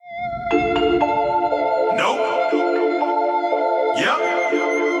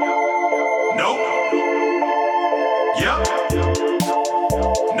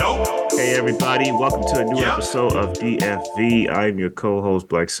everybody. Welcome to a new episode of DFV. I'm your co-host,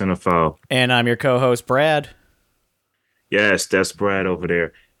 Black Cinephile. And I'm your co-host, Brad. Yes, that's Brad over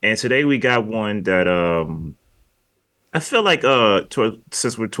there. And today we got one that I feel like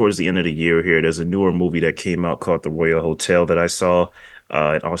since we're towards the end of the year here, there's a newer movie that came out called The Royal Hotel that I saw,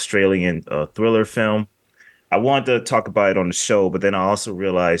 an Australian thriller film. I wanted to talk about it on the show, but then I also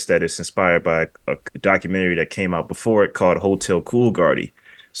realized that it's inspired by a documentary that came out before it called Hotel COOLGARDIE.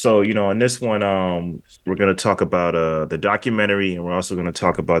 So, in this one, we're going to talk about the documentary, and we're also going to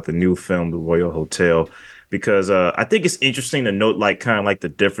talk about the new film, The Royal Hotel, because I think it's interesting to note, like, kind of like the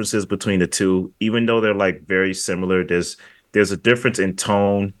differences between the two, even though they're like very similar. There's a difference in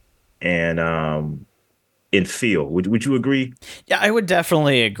tone and in feel. Would you agree? Yeah, I would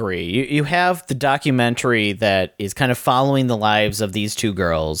definitely agree. You have the documentary that is kind of following the lives of these two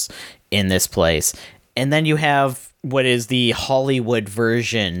girls in this place, and then you have what is the Hollywood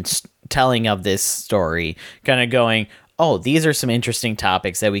version telling of this story, kind of going, oh, these are some interesting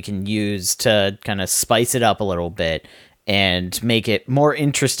topics that we can use to kind of spice it up a little bit and make it more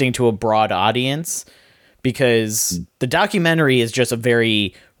interesting to a broad audience, because the documentary is just a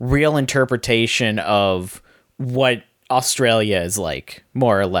very real interpretation of what Australia is like,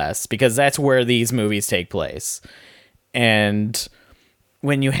 more or less, because that's where these movies take place. And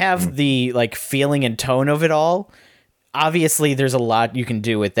when you have the like feeling and tone of it all, obviously there's a lot you can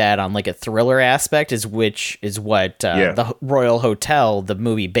do with that on like a thriller aspect, which is what the Royal Hotel, the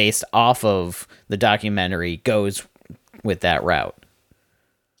movie based off of the documentary, goes with that route.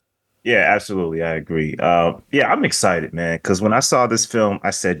 Yeah, absolutely. I agree. I'm excited, man, because when I saw this film,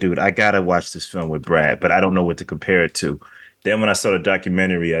 I said, dude, I got to watch this film with Brad, but I don't know what to compare it to. Then when I saw the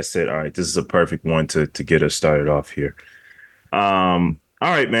documentary, I said, all right, this is a perfect one to get us started off here. All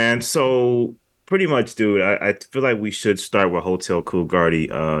right, man. So pretty much, dude, I feel like we should start with Hotel COOLGARDIE.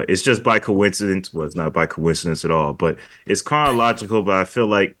 It's just by coincidence. Well, it's not by coincidence at all, but it's chronological. But I feel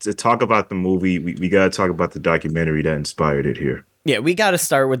like to talk about the movie, we got to talk about the documentary that inspired it here. Yeah, we got to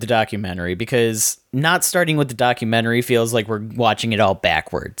start with the documentary, because not starting with the documentary feels like we're watching it all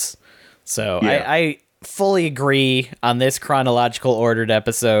backwards. So yeah. I fully agree on this chronological ordered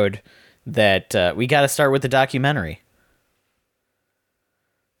episode that we got to start with the documentary.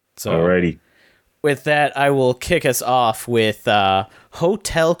 So, alrighty. With that, I will kick us off with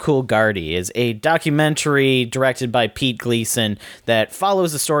Hotel COOLGARDIE is a documentary directed by Pete Gleason that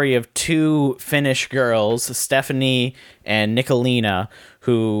follows the story of two Finnish girls, Stephanie and Nicolina,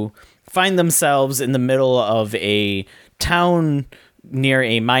 who find themselves in the middle of a town near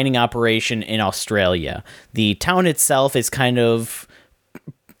a mining operation in Australia. The town itself is kind of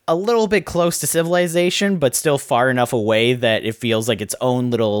a little bit close to civilization, but still far enough away that it feels like its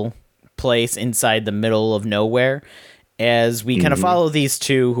own little place inside the middle of nowhere, as we kind of follow these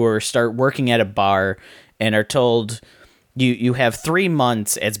two who start working at a bar and are told you have 3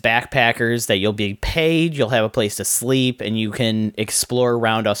 months as backpackers that you'll be paid, you'll have a place to sleep, and you can explore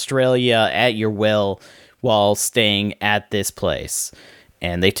around Australia at your will while staying at this place.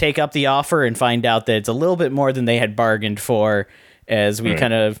 And they take up the offer and find out that it's a little bit more than they had bargained for, as we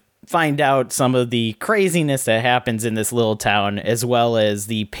kind of find out some of the craziness that happens in this little town, as well as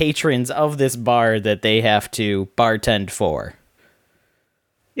the patrons of this bar that they have to bartend for.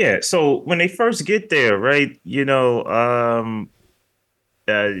 Yeah, so when they first get there, right, I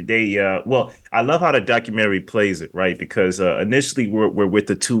love how the documentary plays it, right? Because initially we're with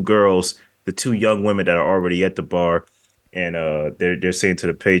the two girls, the two young women that are already at the bar, and they're saying to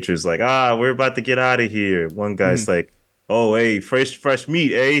the patrons, like, we're about to get out of here. One guy's like, oh, hey, fresh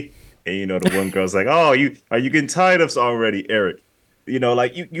meat, eh? And, the one girl's like, oh, are you getting tired of us already, Eric?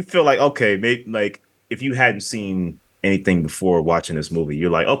 Like you feel like, okay, maybe like if you hadn't seen anything before watching this movie, you're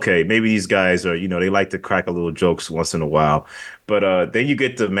like, okay, maybe these guys are, they like to crack a little jokes once in a while. But then you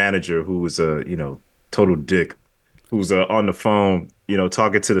get the manager who is total dick, who's on the phone,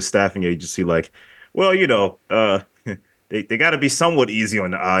 talking to the staffing agency like, well, they got to be somewhat easy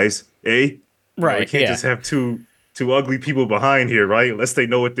on the eyes, eh? Right. We can't just have two ugly people behind here, right? Unless they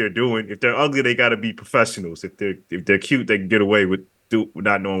know what they're doing. If they're ugly, they got to be professionals. If they're cute, they can get away with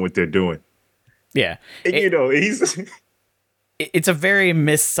not knowing what they're doing. Yeah, and, he's it's a very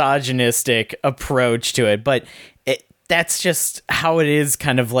misogynistic approach to it, but that's just how it is,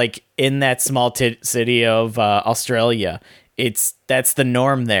 kind of like in that small city of Australia. That's the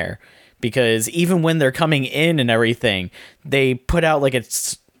norm there, because even when they're coming in and everything, they put out like a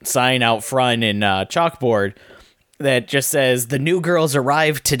sign out front in chalkboard that just says, "The new girls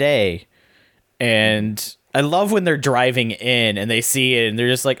arrived today." And I love when they're driving in and they see it and they're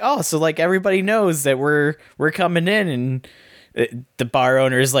just like, oh, so like everybody knows that we're coming in and The bar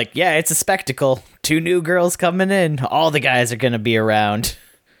owner is like, yeah, it's a spectacle. Two new girls coming in. All the guys are going to be around.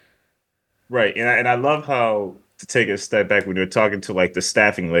 Right. And I love how, to take a step back, when you're talking to like the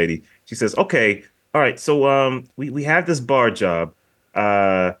staffing lady, she says, "Okay, all right, so we have this bar job.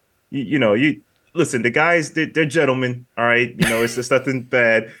 Uh you listen, the guys, they're gentlemen, all right? It's just nothing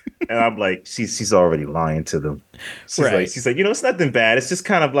bad." And I'm like, she's already lying to them. Right. She's like, it's nothing bad. It's just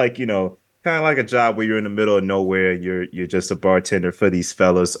kind of like, kind of like a job where you're in the middle of nowhere. You're just a bartender for these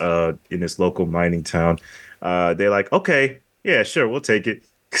fellas in this local mining town. They're like, "Okay, yeah, sure, we'll take it."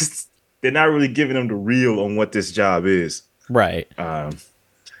 'Cause they're not really giving them the real on what this job is. Right. Um,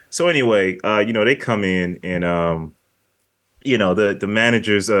 so anyway, they come in and the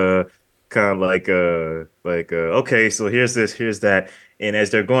managers kind of okay, so here's this, here's that. And as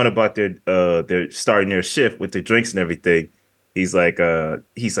they're going about they're starting their shift with the drinks and everything, he's like, all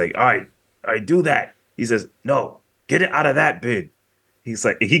right, do that. He says, "No, get it out of that bin." He's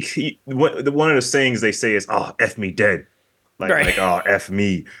like, one of the sayings they say is, "Oh, F me dead." Right. Oh, F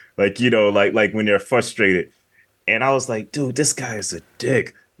me. Like when they're frustrated. And I was like, dude, this guy is a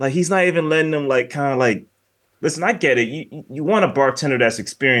dick. Like, he's not even letting them, like, kind of like, listen, I get it. You want a bartender that's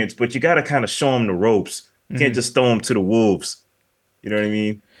experienced, but you got to kind of show him the ropes. You can't just throw him to the wolves. You know what I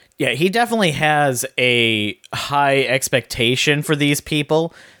mean? Yeah, he definitely has a high expectation for these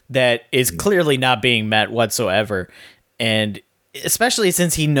people that is clearly not being met whatsoever. And especially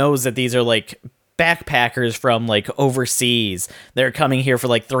since he knows that these are like backpackers from like overseas. They're coming here for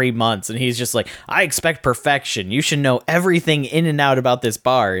like 3 months and he's just like, I expect perfection. You should know everything in and out about this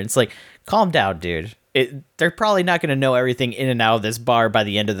bar. And it's like, calm down, dude. They're probably not going to know everything in and out of this bar by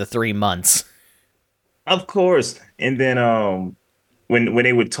the end of the 3 months. Of course. And then when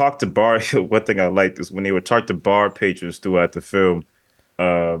they would talk to bar, one thing I liked is when they would talk to bar patrons throughout the film,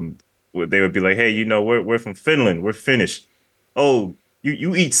 they would be like, "Hey, we're from Finland. We're Finnish. Oh,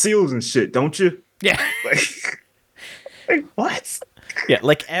 you eat seals and shit, don't you?" Yeah. Like, like what? Yeah,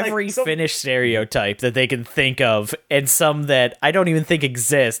 like every Like, some Finnish stereotype that they can think of, and some that I don't even think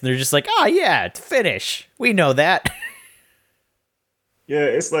exist. They're just like, oh, yeah, it's Finnish. We know that. Yeah,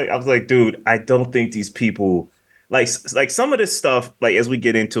 it's like I was like, dude, I don't think these people like some of this stuff. Like as we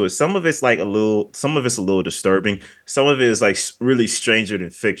get into it, some of it's a little disturbing. Some of it is like really stranger than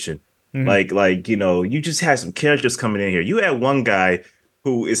fiction. Mhm. You just had some characters coming in here. You had one guy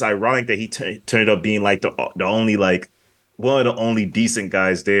who is ironic that he turned up being like the only like one of the only decent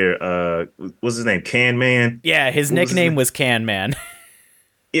guys there. What's his name? Can Man. Yeah, his What was his nickname name? was Can Man.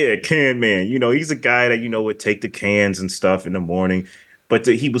 Yeah, Can Man. He's a guy that would take the cans and stuff in the morning, but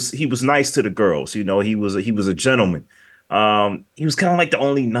he was nice to the girls. He was a gentleman. He was kind of like the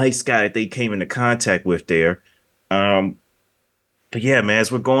only nice guy that they came into contact with there. Um, but yeah, man,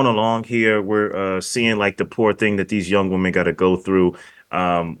 as we're going along here, we're seeing like the poor thing that these young women got to go through.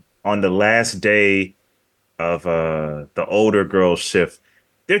 On the last day of the older girls shift,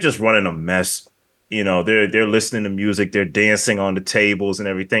 they're just running a mess. They're listening to music, they're dancing on the tables and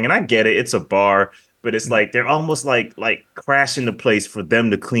everything. And I get it, it's a bar, but it's like they're almost like crashing the place for them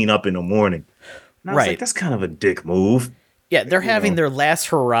to clean up in the morning. And I was like, Right. that's kind of a dick move, Yeah, they're you having know. their last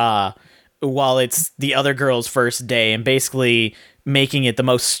hurrah while it's the other girl's first day and basically making it the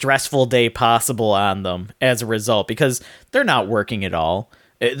most stressful day possible on them as a result because they're not working at all.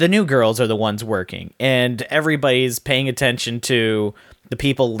 The new girls are the ones working and everybody's paying attention to the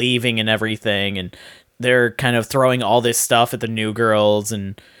people leaving and everything and they're kind of throwing all this stuff at the new girls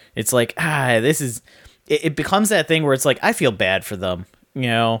and it's like it becomes that thing where it's like I feel bad for them, you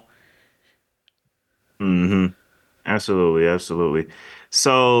know. Hmm. Absolutely, absolutely.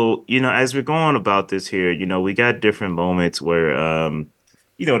 So, as we're going about this here, we got different moments where,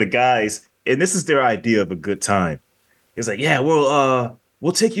 the guys, and this is their idea of a good time. It's like, yeah,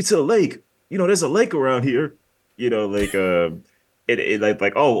 we'll take you to the lake. There's a lake around here. Like,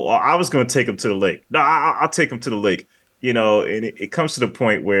 oh, well, I was going to take him to the lake. No, I'll take him to the lake. And it comes to the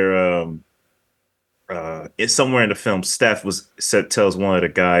point where, it's somewhere in the film, Steph tells one of the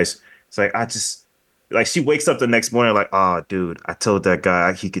guys, it's like, I just, like, she wakes up the next morning, like, oh, dude, I told that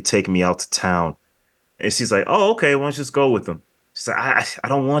guy he could take me out to town. And she's like, oh, okay, why don't you just go with him? She's like, I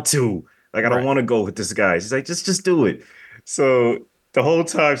don't want to. Like, I don't Right. want to go with this guy. She's like, just do it. So the whole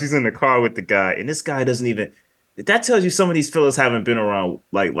time she's in the car with the guy, and this guy doesn't even. That tells you some of these fellas haven't been around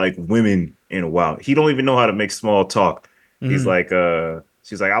like women in a while. He don't even know how to make small talk. He's Mhm. like,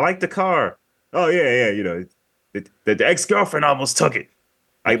 she's like, I like the car. Oh yeah, yeah, the ex-girlfriend almost took it.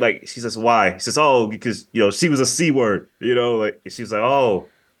 Yeah. She says, why? He says, oh, because she was a C word, like she's like, oh,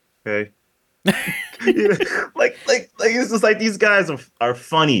 okay. Like it's just like these guys are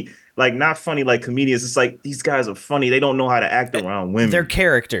funny. like not funny like comedians. It's like these guys are funny. They don't know how to act around They're women.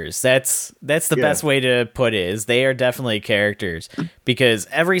 characters. That's the Yeah, best way to put it. Is they are definitely characters because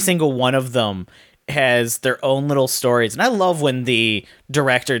every single one of them has their own little stories. And I love when the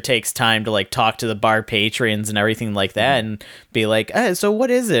director takes time to like talk to the bar patrons and everything like that and be like, so what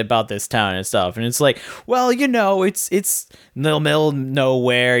is it about this town and stuff? And it's like, well, it's in the middle of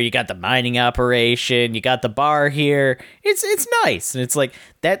nowhere. You got the mining operation, you got the bar here. It's nice. And it's like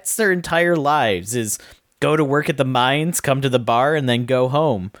that's their entire lives is go to work at the mines, come to the bar, and then go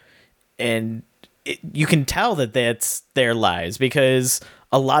home. And you can tell that that's their lives because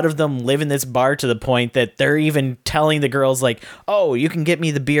a lot of them live in this bar to the point that they're even telling the girls like, oh, you can get me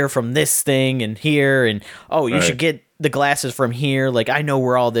the beer from this thing and here, and oh, you should right. get the glasses from here. Like, I know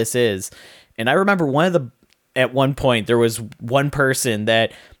where all this is. And I remember at one point there was one person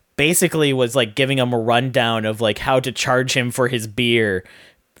that basically was like giving him a rundown of like how to charge him for his beer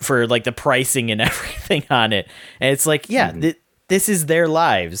for like the pricing and everything on it. And it's like, yeah, this is their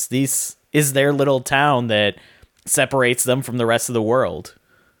lives. This is their little town that separates them from the rest of the world.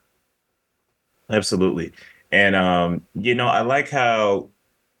 Absolutely. And I like how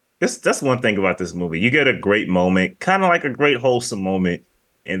that's one thing about this movie. You get a great moment, kind of like a great wholesome moment,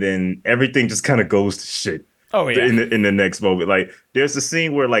 and then everything just kind of goes to shit Oh yeah. in the next moment. Like there's a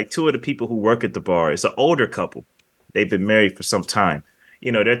scene where like two of the people who work at the bar, it's an older couple. They've been married for some time.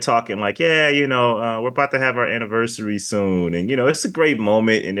 They're talking like, yeah, we're about to have our anniversary soon, and it's a great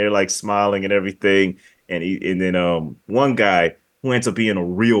moment, and they're like smiling and everything. And then one guy who ends up being a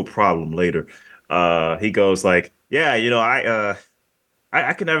real problem later, he goes like, yeah,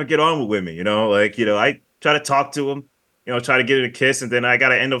 I could never get on with women, like, I try to talk to him, try to get her to kiss, and then I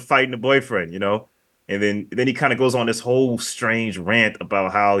gotta end up fighting the boyfriend. And then he kind of goes on this whole strange rant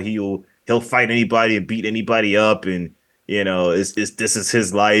about how he'll fight anybody and beat anybody up, and it's this is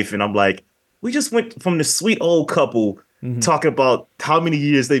his life. And I'm like, we just went from the sweet old couple Hmm. talking about how many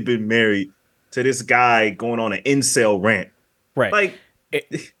years they've been married to this guy going on an incel rant. Right. Like, leave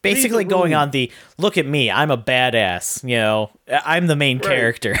the Basically going room. on the look at me, I'm a badass, I'm the main Right.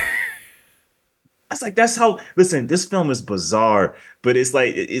 character. That's like that's how listen, this film is bizarre, but it's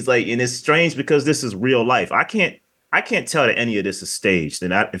like and it's strange because this is real life. I can't tell that any of this is staged.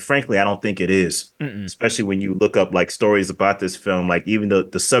 And frankly I don't think it is. Mm-mm. Especially when you look up like stories about this film, like even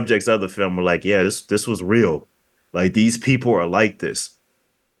the subjects of the film were like, yeah, this was real. Like these people are like this.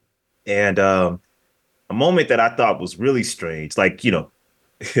 And a moment that I thought was really strange, like,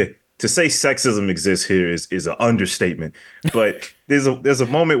 to say sexism exists here is an understatement. But there's a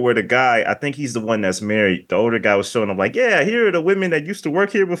moment where the guy, I think he's the one that's married, the older guy was showing him like, yeah, here are the women that used to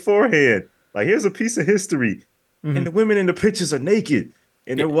work here beforehand. Like here's a piece of history. Hmm. And the women in the pictures are naked.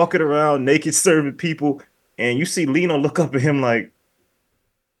 And they're walking around naked serving people. And you see Lena look up at him like,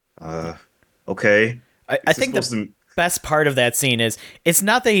 uh, okay. I This is think the supposed to best part of that scene is it's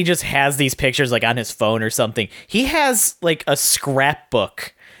not that he just has these pictures like on his phone or something. He has like a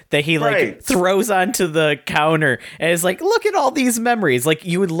scrapbook that he like right. throws onto the counter and is like, look at all these memories. Like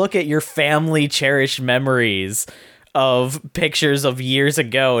you would look at your family cherished memories of pictures of years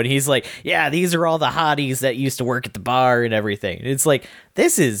ago, and he's like, yeah, these are all the hotties that used to work at the bar and everything. It's like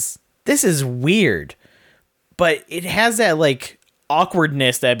this is weird, but it has that like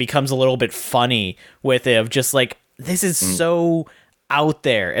awkwardness that becomes a little bit funny with it of just like this is so out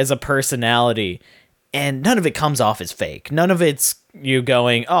there as a personality, and none of it comes off as fake. None of it's you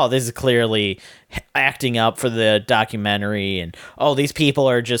going, oh, this is clearly acting up for the documentary, and oh, these people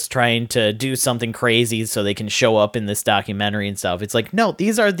are just trying to do something crazy so they can show up in this documentary and stuff. It's like, no,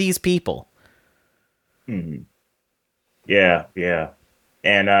 these are these people. Mhm. Yeah, yeah.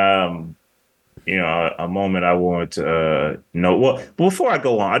 And a moment I want to note. Well, before I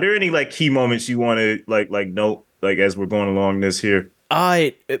go on, are there any like key moments you want to like note like as we're going along this here?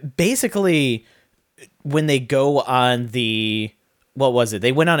 I basically when they go on the what was it?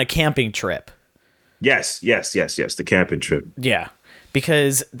 They went on a camping trip. Yes, yes, yes, yes. The camping trip. Yeah.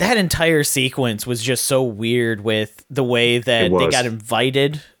 Because that entire sequence was just so weird with the way It that they got was.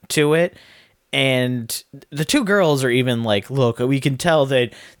 invited to it. And the two girls are even like, look, we can tell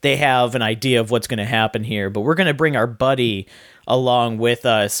that they have an idea of what's going to happen here, but we're going to bring our buddy along with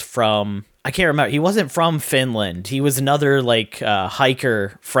us from, I can't remember. He wasn't from Finland. He was another like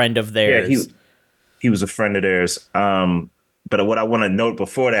hiker friend of Yeah, theirs. he was a friend of theirs. But what I want to note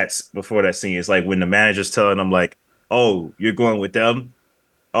before that scene is like when the manager's telling them like, "Oh, you're going with them.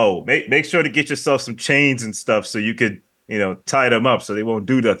 Oh, make sure to get yourself some chains and stuff so you could tie them up so they won't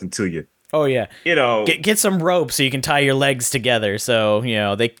do nothing to you." Oh yeah. You know, Get some rope so you can tie your legs together so,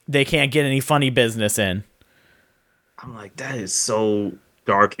 they can't get any funny business in. I'm like that is so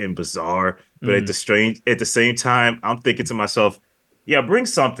dark and bizarre. But Mm. at the same time, I'm thinking to myself, yeah, bring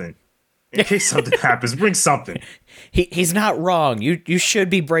something in case something happens. Bring something. He's not wrong. You should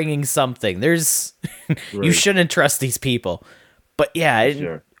be bringing something. There's you Right. shouldn't trust these people. But yeah, For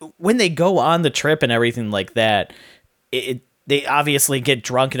sure. when they go on the trip and everything like that, they obviously get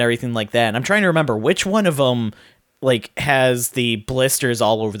drunk and everything like that. And I'm trying to remember which one of them like has the blisters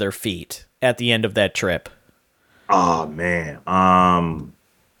all over their feet at the end of that trip. Oh man.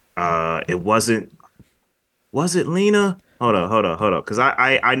 It wasn't. Was it Lena? Hold on. Because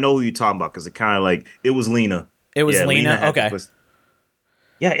I know who you're talking about. Because it kind of like it was Lena. It was Yeah, Lena Lena. had the Okay. blisters.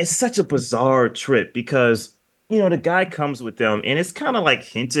 Yeah, it's such a bizarre trip because, the guy comes with them and it's kind of like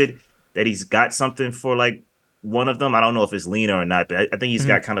hinted that he's got something for like one of them. I don't know if it's Lena or not, but I think he's Mhm.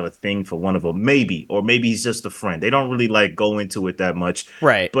 got kind of a thing for one of them, maybe, or maybe he's just a friend. They don't really like go into it that much.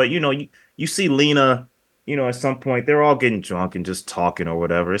 Right. But, you see Lena, at some point they're all getting drunk and just talking or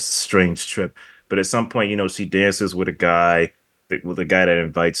whatever. It's a strange trip. But at some point, she dances with a guy, with a guy that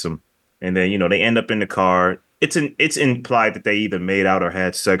invites him. And then, they end up in the car. It's implied that they either made out or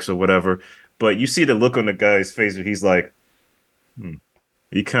had sex or whatever. But you see the look on the guy's face where he's like, hmm.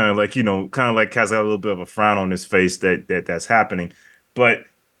 He kind of like, kind of like has a little bit of a frown on his face that's happening. But,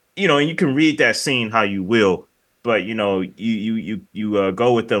 and you can read that scene how you will. But, you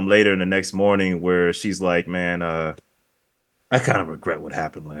go with them later in the next morning where she's like, man, I kind of regret what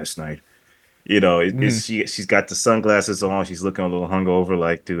happened last night. Mhm. She's got the sunglasses on. She's looking a little hungover.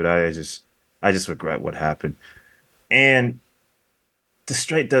 Like, dude, I just regret what happened. And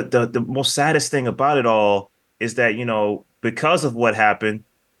the most saddest thing about it all is that because of what happened,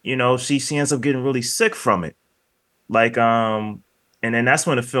 she ends up getting really sick from it. Like and then that's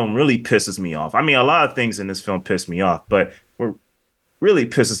when the film really pisses me off. I mean, a lot of things in this film piss me off, but what really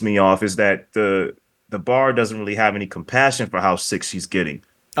pisses me off is that the bar doesn't really have any compassion for how sick she's getting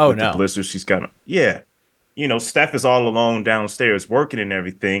Oh with the no. blisters she's got. Yeah, Steph is all alone downstairs working and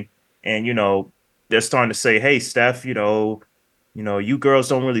everything, and they're starting to say, "Hey, Steph, you girls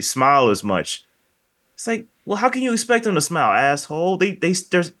don't really smile as much." It's like, well, how can you expect them to smile, asshole?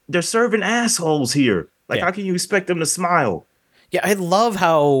 They're serving assholes here. Like, Yeah. how can you expect them to smile? Yeah, I love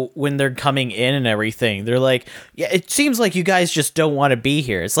how when they're coming in and everything, they're like, "Yeah, it seems like you guys just don't want to be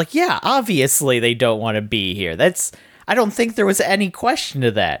here." It's like, "Yeah, obviously they don't want to be here." I don't think there was any question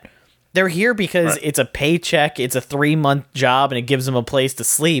to that. They're here because Right, it's a paycheck, it's a 3-month job, and it gives them a place to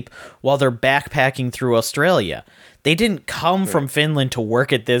sleep while they're backpacking through Australia. They didn't come right, from Finland to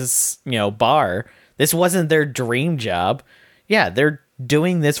work at this, bar. This wasn't their dream job. Yeah, they're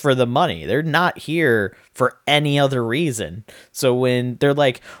doing this for the money. They're not here for any other reason. So when they're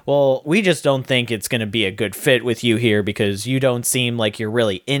like, well, we just don't think it's going to be a good fit with you here because you don't seem like you're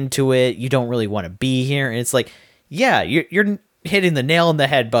really into it. You don't really want to be here. And it's like, yeah, you're hitting the nail on the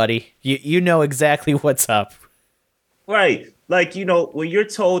head, buddy. You know exactly what's up. right. Like, when you're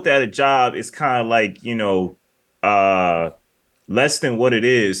told that a job is kind of like, uh, less than what it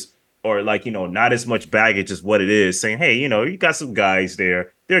is, or like, not as much baggage as what it is, saying, hey, you got some guys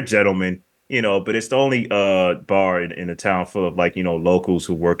there, they're gentlemen, but it's the only bar in a town full of like, locals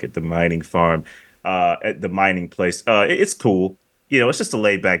who work at the mining farm, at the mining place. It's cool. It's just a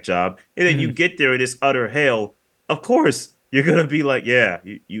laid back job. And then you Mhm. get there and it's utter hell. Of course, you're gonna be like, yeah,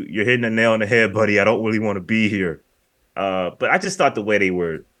 you're hitting the nail on the head, buddy. I don't really want to be here. But I just thought the way they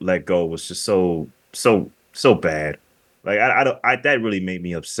were let go was just so bad. Like I don't I that really made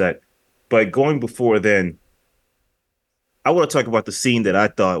me upset. But going before then, I want to talk about the scene that I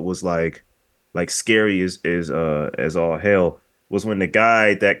thought was like scary as all hell was when the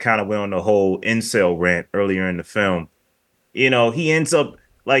guy that kind of went on the whole incel rant earlier in the film. He ends up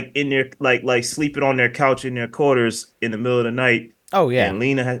like in their like sleeping on their couch in their quarters in the middle of the night, Oh yeah. and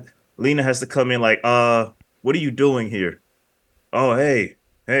Lena has to come in like, what are you doing here? Oh, hey,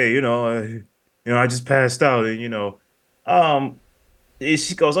 I just passed out, and um,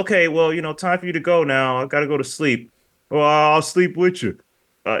 she goes, okay, well, time for you to go now. I gotta go to sleep. Well, I'll sleep with you.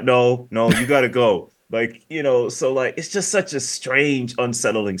 No, you gotta go. Like, so like it's just such a strange,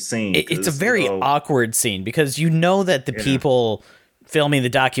 unsettling scene It's a because, very awkward scene because you know that the yeah, people filming the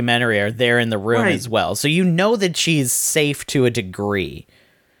documentary are there in the room as right, well. So you know that she's safe to a degree.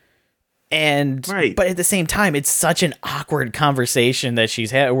 And right. but at the same time it's such an awkward conversation that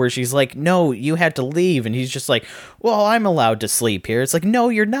she's had where she's like, "No, you had to leave." And he's just like, "Well, I'm allowed to sleep here." It's like, "No,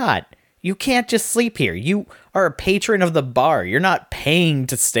 you're not. You can't just sleep here. You are a patron of the bar. You're not paying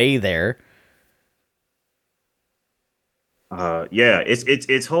to stay there." Yeah,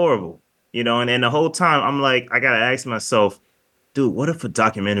 it's horrible, and then the whole time I'm like, I gotta ask myself, dude, what if a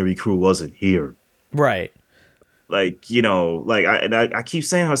documentary crew wasn't here? Right. Like, like I keep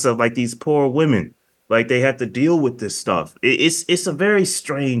saying to myself, like these poor women, like they have to deal with this stuff. It's a very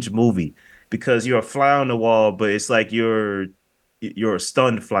strange movie because you're a fly on the wall, but it's like you're a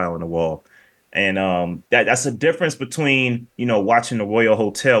stunned fly on the wall. And that's a difference between, watching the Royal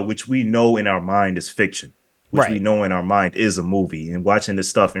Hotel, which we know in our mind is fiction, which we Right. know in our mind is a movie, and watching this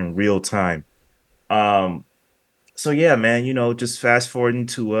stuff in real time. Um, so yeah, man, just fast forwarding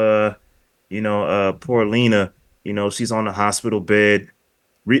to poor Lena, she's on the hospital bed,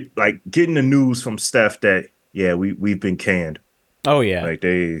 like getting the news from Steph that yeah, we've been canned. Oh yeah. Like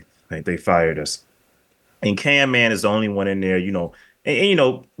they fired us. And Can Man is the only one in there,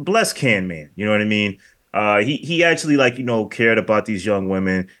 and bless Can Man, you know what I mean? He actually like, cared about these young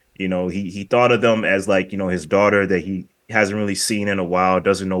women. He thought of them as like, his daughter that he hasn't really seen in a while,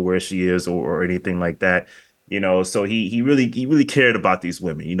 doesn't know where she is or anything like that. So he really cared about these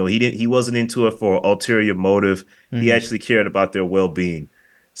women. He wasn't into it for ulterior motive. He Hmm. actually cared about their well-being.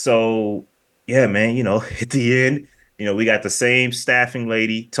 So yeah, man, at the end, we got the same staffing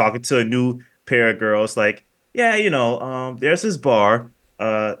lady talking to a new pair of girls, like, yeah, there's this bar.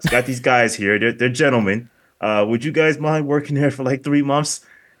 It's got these guys here. They're gentlemen. Would you guys mind working there for like 3 months?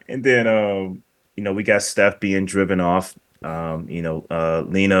 And then, we got Steph being driven off.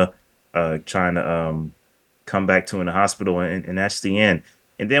 Lena, trying to come back to in the hospital, and that's the end.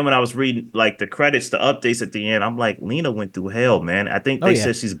 And then when I was reading like the credits, the updates at the end, I'm like, Lena went through hell, man. I think Oh they yeah.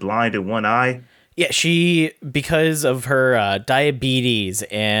 said she's blind in one eye. Yeah, she because of her diabetes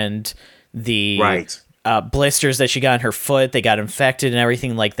and the Right. blisters that she got in her foot, they got infected and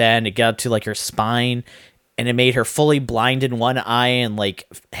everything like that, and it got to like her spine, and it made her fully blind in one eye and like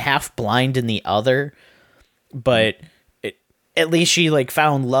half blind in the other. But at least she like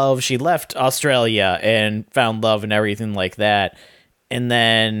found love. She left Australia and found love and everything like that. And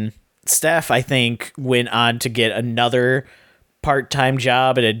then Steph, I think, went on to get another part-time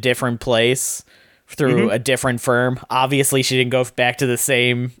job at a different place through Mm-hmm. a different firm. Obviously, she didn't go back to the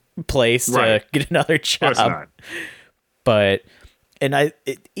same place to Right. get another Of course job. not. But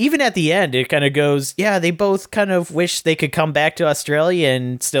even at the end, it kind of goes, yeah, they both kind of wish they could come back to Australia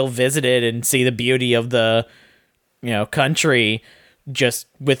and still visit it and see the beauty of the country, just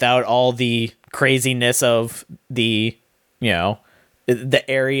without all the craziness of the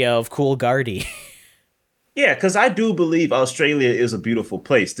area of Coolgardie. Yeah, because I do believe Australia is a beautiful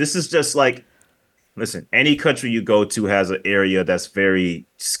place. This is just like, listen, any country you go to has an area that's very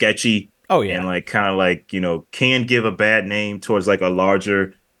sketchy Oh and yeah. like kind of like, can give a bad name towards like a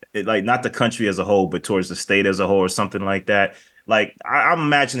larger, like not the country as a whole, but towards the state as a whole or something like that. Like I'm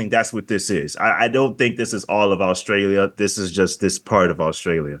imagining that's what this is. I don't think this is all of Australia. This is just this part of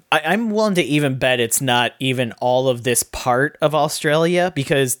Australia. I'm willing to even bet it's not even all of this part of Australia,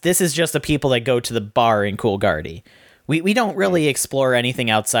 because this is just the people that go to the bar in Coolgardie. We don't Oh. really explore anything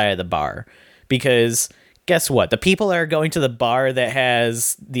outside of the bar, because guess what? The people that are going to the bar that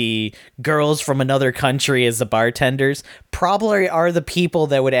has the girls from another country as the bartenders probably are the people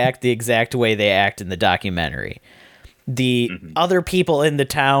that would act the exact way they act in the documentary. The Mhm. other people in the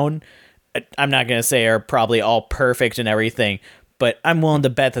town, I'm not going to say are probably all perfect and everything, but I'm willing to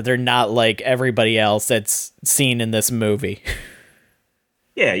bet that they're not like everybody else that's seen in this movie.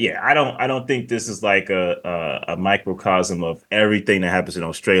 Yeah, yeah. I don't think this is like a microcosm of everything that happens in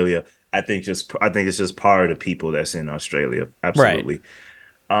Australia. I think it's just part of the people that's in Australia. Right. Absolutely.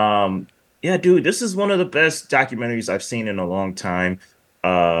 Yeah, dude, this is one of the best documentaries I've seen in a long time.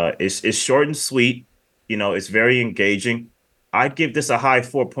 It's short and sweet. It's very engaging. I'd give this a high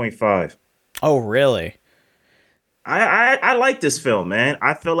 4.5. Oh, really? I like this film, man.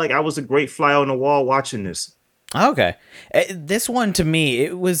 I feel like I was a great fly on the wall watching this. Okay. This one to me,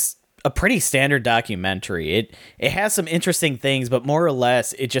 it was a pretty standard documentary. It has some interesting things, but more or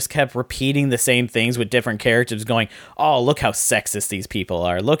less it just kept repeating the same things with different characters going, "Oh, look how sexist these people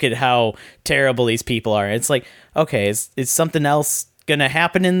are. Look at how terrible these people are." It's like, "Okay, is something else going to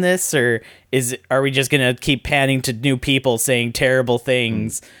happen in this, or are we just going to keep panning to new people saying terrible Mm,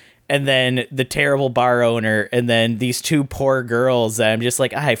 things?" And then the terrible bar owner, and then these two poor girls that I'm just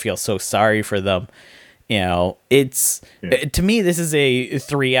like, I feel so sorry for them. It's yeah. to me, this is a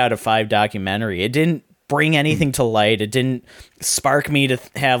 3 out of 5 documentary. It didn't bring Mm. anything to light. It didn't spark me to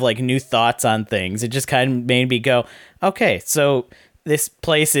have like new thoughts on things. It just kind of made me go, okay, so this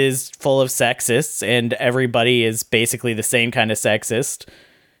place is full of sexists and everybody is basically the same kind of sexist.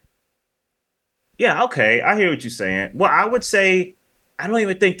 Yeah, okay. I hear what you're saying. Well, I would say I don't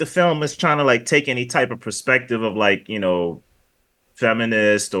even think the film is trying to like take any type of perspective of like,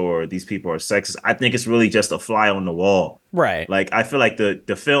 feminist or these people are sexist. I think it's really just a fly on the wall. Right. Like I feel like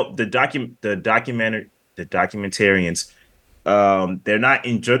the film, the the documentarians, they're not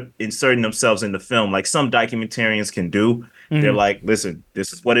inserting themselves in the film like some documentarians can do. They're Mhm. like, listen,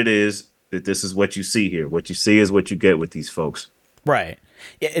 this is what it is. That this is what you see here. What you see is what you get with these folks. Right.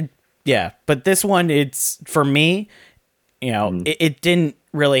 Yeah, yeah, but this one, it's for me, Mhm. it didn't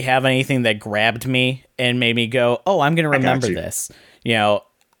really have anything that grabbed me and made me go, "Oh, I'm going to I got remember you. this." You know,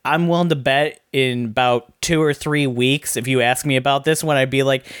 I'm willing to bet in about 2 or 3 weeks, if you ask me about this one, I'd be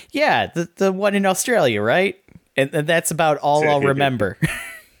like, "Yeah, the one in Australia, right?" And that's about all I'll remember.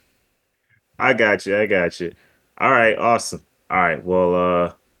 I got you. I got you. All right, awesome. All right,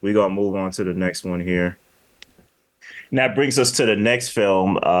 well, we gonna move on to the next one here. And that brings us to the next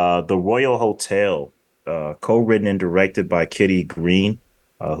film, The Royal Hotel, co-written and directed by Kitty Green,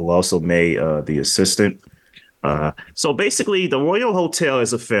 who also made The Assistant. So basically, The Royal Hotel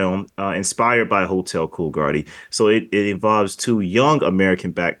is a film inspired by Hotel Coolgardie. So it involves two young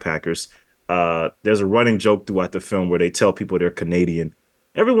American backpackers. There's a running joke throughout the film where they tell people they're Canadian.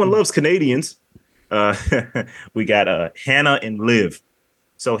 Everyone loves Canadians. Uh, we got Hannah and Liv.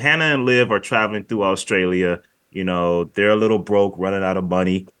 So Hannah and Liv are traveling through Australia. They're a little broke, running out of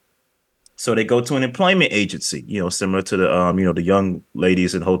money. So they go to an employment agency, similar to the young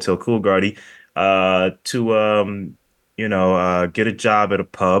ladies in Hotel Coolgardie, to get a job at a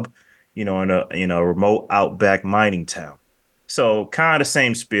pub, in a remote outback mining town. So kind of the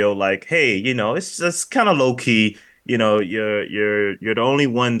same spiel, like, hey, it's just kind of low key. You're the only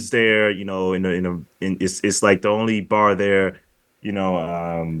ones there, it's like the only bar there,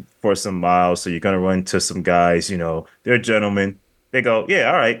 for some miles. So you're gonna run into some guys, they're gentlemen. They go,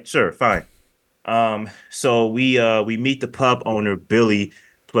 yeah, all right, sure, fine. So we meet the pub owner Billy,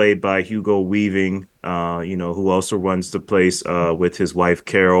 played by Hugo Weaving, who also runs the place with his wife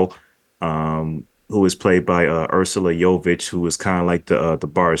Carol, who is played by Ursula Jovich, who is kind of like the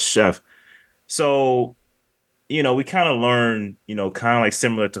bar's chef. So we kind of learn, kind of like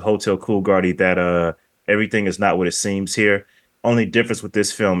similar to Hotel Coolgardie, that everything is not what it seems here. Only difference with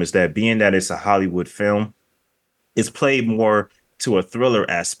this film is that being that it's a Hollywood film, it's played more to a thriller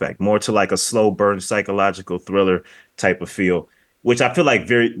aspect, more to like a slow burn psychological thriller type of feel, which I feel like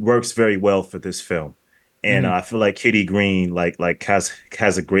very works very well for this film. And Mhm. I feel like Kitty Green like has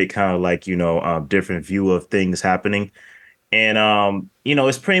a great kind of like different view of things happening. And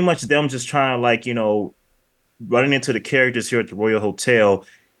it's pretty much them just trying to like running into the characters here at the Royal Hotel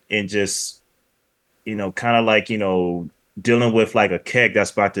and just kind of like dealing with like a keg that's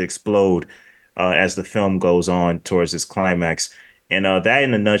about to explode as the film goes on towards its climax. And that,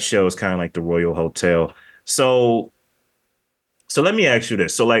 in a nutshell, is kind of like the Royal Hotel. So, so let me ask you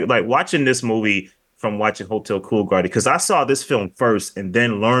this: so, like watching this movie from watching Hotel Coolgardie, because I saw this film first and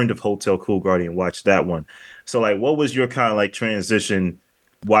then learned of Hotel Coolgardie and watched that one. So, like, what was your kind of like transition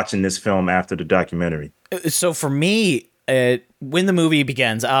watching this film after the documentary? So for me, when the movie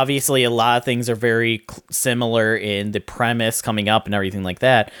begins, obviously a lot of things are very similar in the premise coming up and everything like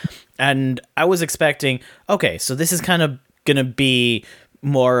that. And I was expecting, okay, so this is kind of going to be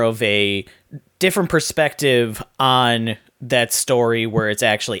more of a different perspective on that story, where it's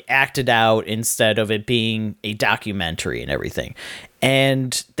actually acted out instead of it being a documentary and everything.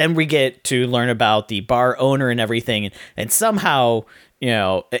 And then we get to learn about the bar owner and everything. And somehow,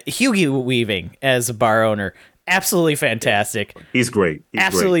 Hugo Weaving as a bar owner, absolutely fantastic. He's great. He's great.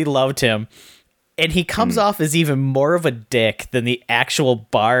 Absolutely loved him. And he comes Mm, off as even more of a dick than the actual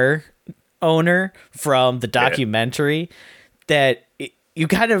bar owner from the yeah, documentary. That you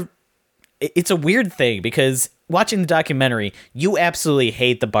kind of, it's a weird thing, because watching the documentary, you absolutely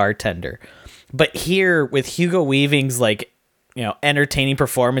hate the bartender. But here with Hugo Weaving's like, entertaining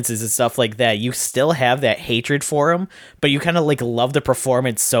performances and stuff like that, you still have that hatred for him, but you kind of like love the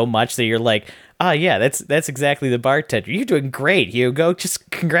performance so much that you're like, oh yeah, that's exactly the bartender. You're doing great, Hugo. Just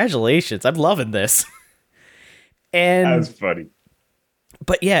congratulations. I'm loving this. that's And funny.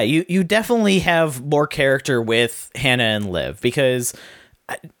 but yeah, you definitely have more character with Hannah and Liv, because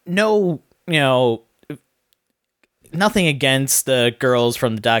no, nothing against the girls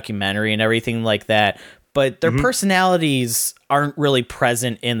from the documentary and everything like that, but their Hmm. personalities aren't really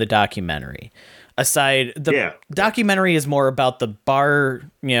present in the documentary. Aside, the Yeah, documentary is more about the bar,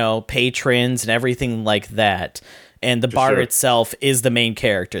 patrons and everything like that. And the for bar sure. itself is the main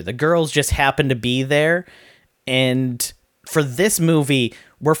character. The girls just happen to be there. And for this movie,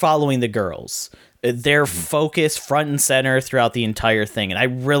 we're following the girls. Their Mhm. focus front and center throughout the entire thing. And I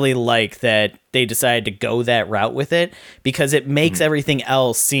really like that they decided to go that route with it, because it makes Mhm. everything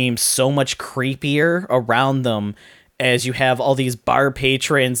else seem so much creepier around them. as you have all these bar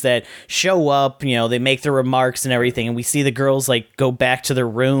patrons that show up, they make their remarks and everything, and we see the girls like go back to their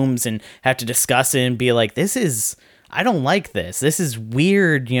rooms and have to discuss it and be like, I don't like this. This is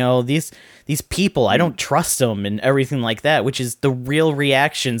weird. These people, I don't trust them and everything like that, which is the real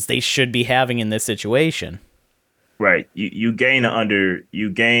reactions they should be having in this situation. Right. You gain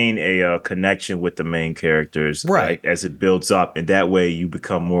a connection with the main characters, Right. as it builds up, and that way you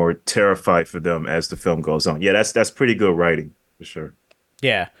become more terrified for them as the film goes on. Yeah, that's pretty good writing for sure.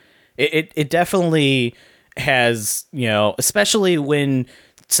 Yeah. It definitely has, especially when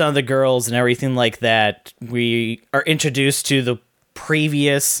some of the girls and everything like that, we are introduced to the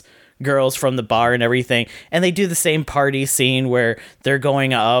previous girls from the bar and everything, and they do the same party scene where they're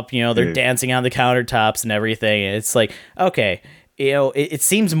going up, they're dancing on the countertops and everything, and it's like, okay, it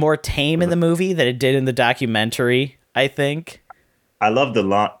seems more tame in the movie than it did in the documentary, I think. I love the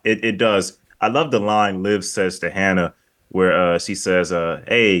line. It does. I love the line Liv says to Hannah, where she says,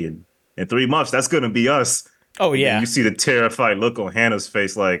 "Hey, in 3 months, that's gonna be us." Oh And then yeah. you see the terrified look on Hannah's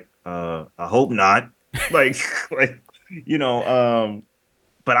face, like, "I hope not." like, like, you know.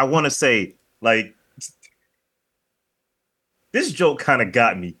 But I want to say, like, this joke kind of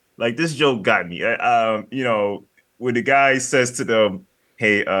got me. Like, this joke got me. When the guy says to them,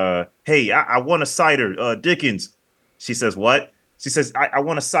 "Hey, I want a cider, Dickens." She says, "What?" She says, "I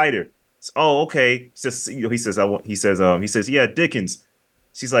want a cider." Oh, okay. He says, "I want." He says, "Yeah, Dickens."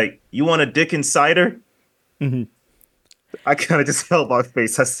 She's like, "You want a Dickens cider?" Mhm. I kind of just held my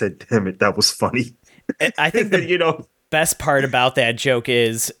face. I said, "Damn it, that was funny." I think And then, the best part about that joke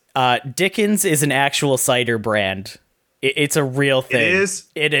is Dickens is an actual cider brand. It's a real thing. it is.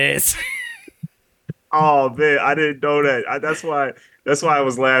 It is. Oh man, I didn't know that. That's why. That's why I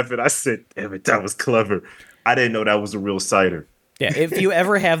was laughing. I said, "Damn it, that was clever." I didn't know that was a real cider. Yeah, if you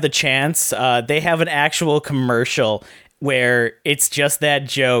ever have the chance, they have an actual commercial where it's just that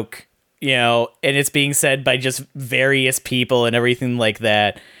joke, and it's being said by just various people and everything like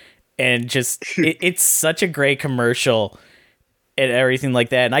that. And just, it's such a great commercial and everything like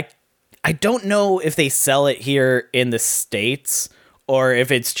that. And I don't know if they sell it here in the States or if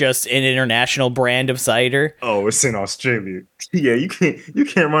it's just an international brand of cider. Oh, it's in Australia. Yeah, you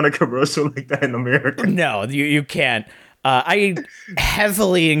can't run a commercial like that in America. No, you can't. I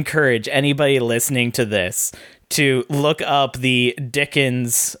heavily encourage anybody listening to this to look up the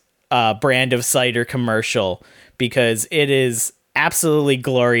Dickens brand of cider commercial, because it is absolutely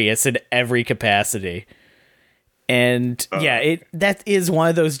glorious in every capacity. And that is one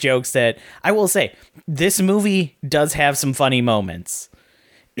of those jokes that I will say, this movie does have some funny moments.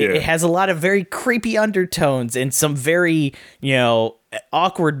 It has a lot of very creepy undertones and some very,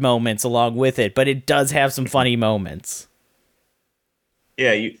 awkward moments along with it, but it does have some funny moments.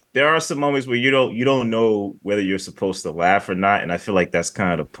 Yeah, there are some moments where you don't know whether you're supposed to laugh or not, and I feel like that's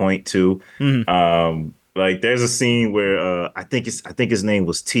kind of the point too. Mhm. Like there's a scene where I think his name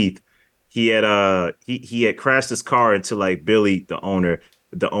was Teeth. He had crashed his car into like Billy, the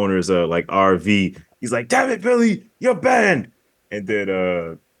owner's like RV. He's like, "Damn it, Billy, you're banned." And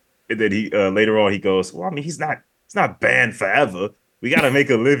then he later on he goes, "Well, I mean, he's not banned forever. We got to make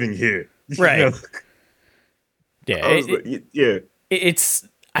a living here." Right. Yeah. Yeah.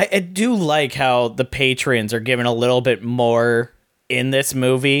 I do like how the patrons are given a little bit more in this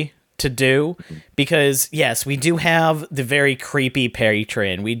movie to do, because yes, we do have the very creepy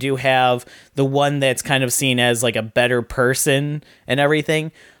patron. We do have the one that's kind of seen as like a better person and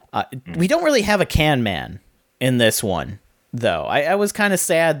everything. We don't really have a can man in this one, though. I was kind of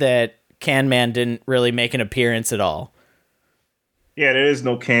sad that Can Man didn't really make an appearance at all. Yeah, there is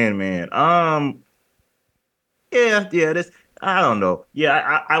no can man. Yeah, this I don't know.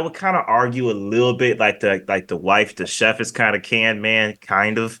 Yeah, I would kind of argue a little bit like the wife, the chef is kind of can man,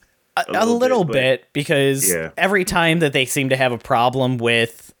 kind of A little but bit, because yeah. every time that they seem to have a problem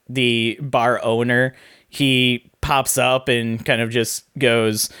with the bar owner, he pops up and kind of just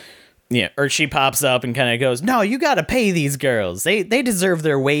goes, or she pops up and kind of goes, "No, you got to pay these girls. They deserve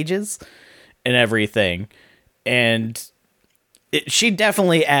their wages and everything." And she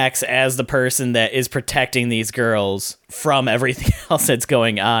definitely acts as the person that is protecting these girls from everything else that's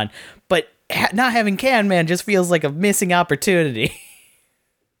going on. But not having Can Man just feels like a missing opportunity.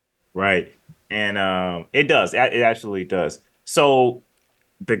 Right. And it does. It actually does. So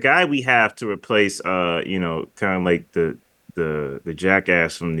the guy we have to replace kind of like the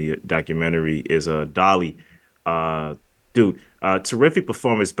jackass from the documentary is Dolly. Dude, terrific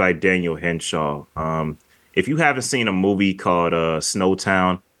performance by Daniel Henshaw. If you haven't seen a movie called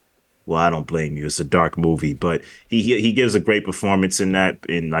Snowtown, well, I don't blame you. It's a dark movie, but he gives a great performance in that.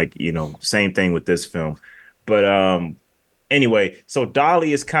 In like, same thing with this film. But anyway, so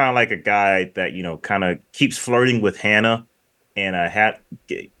Dolly is kind of like a guy that kind of keeps flirting with Hannah, and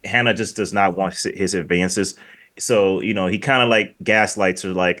Hannah just does not want his advances. So he kind of like gaslights her,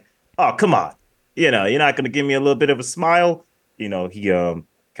 like, "Oh, come on, you're not gonna give me a little bit of a smile." He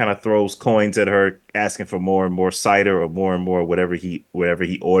kind of throws coins at her, asking for more and more cider or more and more whatever he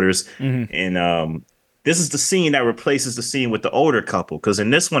orders, Hmm. and this is the scene that replaces the scene with the older couple, because in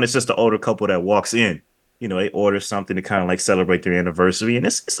this one it's just the older couple that walks in. They order something to kind of like celebrate their anniversary, and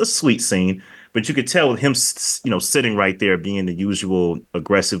it's a sweet scene. But you could tell with him, sitting right there, being the usual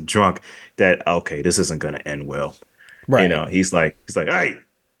aggressive drunk, that okay, this isn't gonna end well. Right. He's like, hey,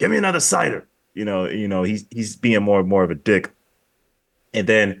 give me another cider. He's being more and more of a dick. And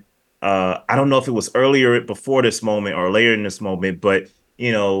then I don't know if it was earlier before this moment or later in this moment, but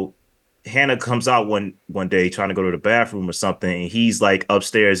you know, Hannah comes out one day trying to go to the bathroom or something, and he's like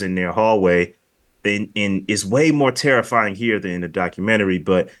upstairs in their hallway. And it's way more terrifying here than in the documentary,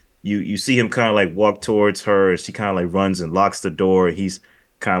 but you see him kind of like walk towards her, and she kind of like runs and locks the door. He's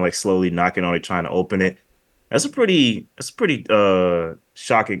kind of like slowly knocking on it, trying to open it. That's a pretty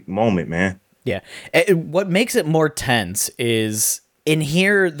shocking moment, man. Yeah. What makes it more tense is in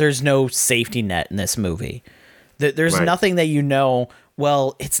here, there's no safety net in this movie. There's Right. nothing that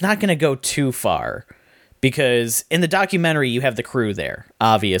well, it's not going to go too far because in the documentary, you have the crew there,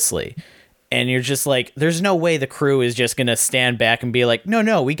 obviously. And you're just like, there's no way the crew is just going to stand back and be like, no,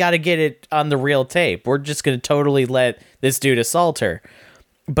 no, we got to get it on the real tape. We're just going to totally let this dude assault her.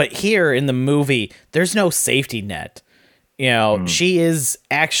 But here in the movie, there's no safety net. Mm, She is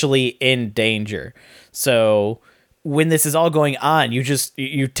actually in danger. So when this is all going on,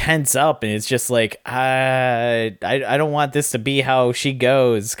 you tense up, and it's just like I don't want this to be how she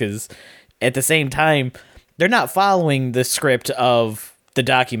goes, because at the same time, they're not following the script of the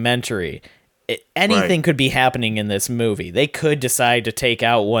documentary. Anything right. could be happening in this movie. They could decide to take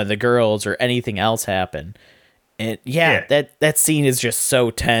out one of the girls or anything else happen. And yeah, Yeah. that scene is just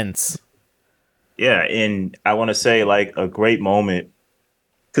so tense. Yeah. And I want to say like a great moment,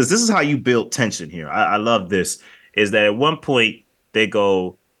 because this is how you build tension here. I love this. Is that at one point they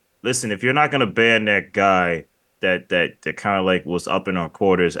go, listen, if you're not gonna ban that guy that kind of like was up in our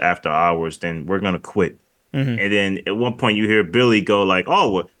quarters after hours, then we're gonna quit. Hmm. And then at one point you hear Billy go like,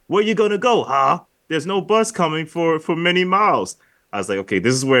 "Oh, where you gonna go, huh? There's no bus coming for many miles." I was like, okay,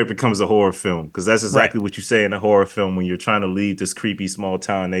 this is where it becomes a horror film, because that's Right. exactly what you say in a horror film when you're trying to leave this creepy small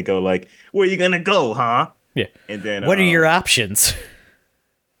town. They go like, "Where you gonna go, huh?" Yeah. And then What are your options?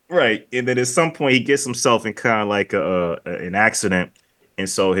 right, and then at some point he gets himself in kind of like an accident, and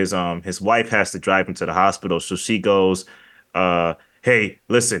so his wife has to drive him to the hospital. So she goes, "Hey,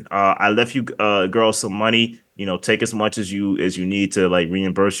 listen, I left you girls some money. Take as much as you need to like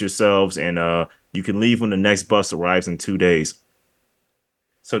reimburse yourselves, and you can leave when the next bus arrives in 2 days."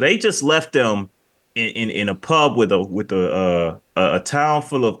 So they just left them in a pub with a town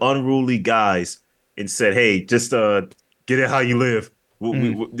full of unruly guys, and said, "Hey, just get it how you live.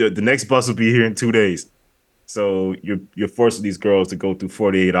 Mm. The next bus will be here in 2 days." So you're forcing these girls to go through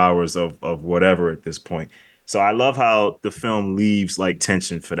 48 hours of whatever at this point. So I love how the film leaves like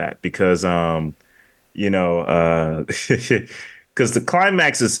tension for that, because you know because the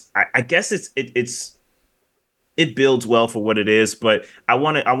climax is, I guess it builds well for what it is, but I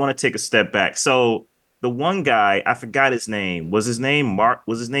want to take a step back. So the one guy, I forgot his name. Was his name Mark?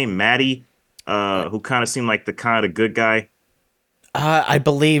 Was his name Matty? Who kind of seemed like the kind of good guy? I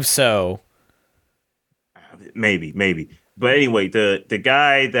believe so. Maybe. But anyway, the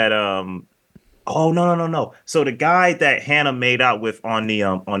guy that oh, no, no, no, no. So the guy that Hannah made out with on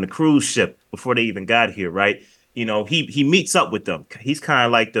the cruise ship before they even got here, right? He meets up with them. He's kind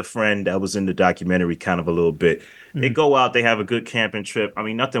of like the friend that was in the documentary, kind of a little bit. They Mm. go out, they have a good camping trip. I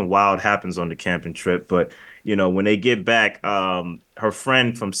mean, nothing wild happens on the camping trip, but when they get back, her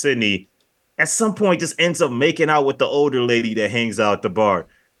friend from Sydney at some point just ends up making out with the older lady that hangs out at the bar.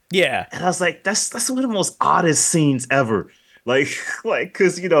 Yeah. And I was like, that's one of the most oddest scenes ever. Like, like,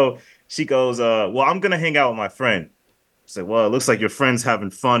 cause she goes, well, I'm gonna hang out with my friend. I said, well, it looks like your friend's having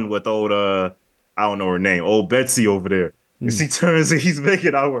fun with old I don't know her name, old Betsy over there. And Mm. she turns and he's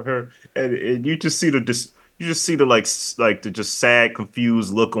making out with her. And you just see the like the just sad,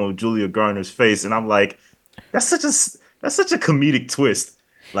 confused look on Julia Garner's face. And I'm like, that's such a that's such a comedic twist.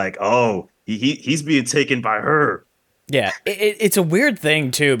 Like, oh, he's being taken by her. Yeah. It's a weird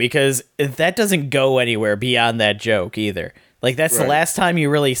thing too, because that doesn't go anywhere beyond that joke either. Like that's the Right. last time you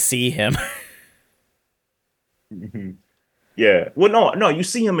really see him. Yeah. Well, no, no, you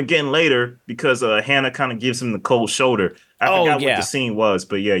see him again later because Hannah kind of gives him the cold shoulder. I Oh forgot what the yeah. scene was,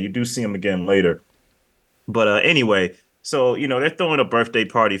 but yeah, you do see him again later. But anyway, so they're throwing a birthday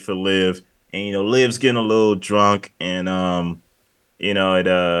party for Liv, and Liv's getting a little drunk, and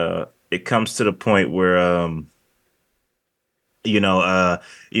it comes to the point where you know, uh,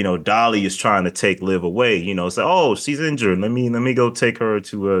 Dolly is trying to take Liv away. Say, oh, she's injured. Let me go take her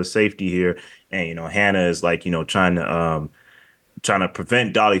to safety here. And Hannah is like, trying to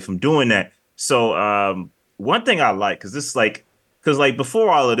prevent Dolly from doing that. So one thing I like, because like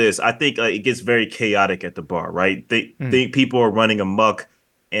before all of this, I think it gets very chaotic at the bar, right? They Mm. think people are running amok,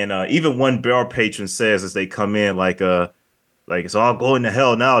 and even one bar patron says as they come in, like it's all going to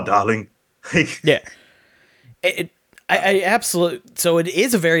hell now, darling. Like, Yeah. It, I absolutely. So it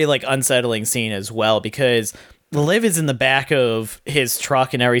is a very like unsettling scene as well because Liv is in the back of his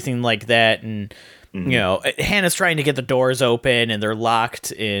truck and everything like that, and mhm, Hannah's trying to get the doors open and they're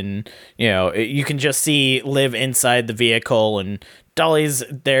locked. And you can just see Liv inside the vehicle, and Dolly's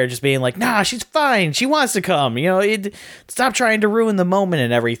there just being like, "Nah, she's fine. She wants to come. Stop trying to ruin the moment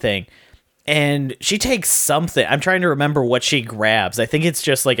and everything." And she takes something. I'm trying to remember what she grabs. I think it's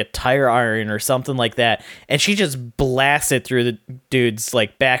just like a tire iron or something like that. And she just blasts it through the dude's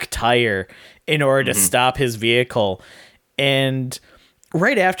like back tire in order to mhm. stop his vehicle. And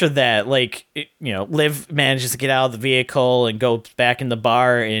right after that, Liv manages to get out of the vehicle and go back in the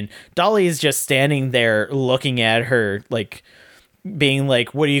bar. And Dolly is just standing there looking at her, like being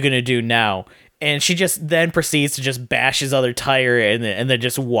like, "What are you going to do now?" And she just then proceeds to just bash his other tire and then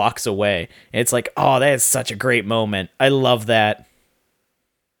just walks away. And it's like, oh, that is such a great moment. I love that.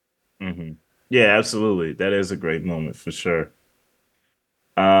 Hmm. Yeah, absolutely. That is a great moment for sure.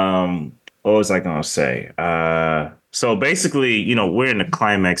 What was I gonna say? So basically, we're in the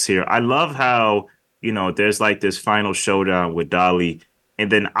climax here. I love how, there's like this final showdown with Dolly,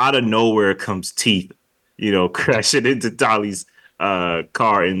 and then out of nowhere comes Teeth, crashing into Dolly's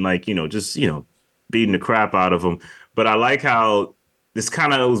car and like, just, beating the crap out of him. But I like how this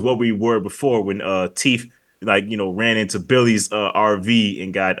kind of was what we were before when Teeth like, ran into Billy's RV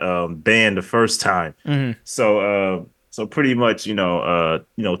and got banned the first time. Hmm. So pretty much,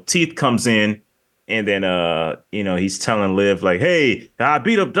 Teeth comes in and then he's telling Liv like, "Hey, I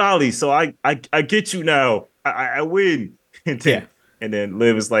beat up Dolly, so I get you now. I win." And Yeah. then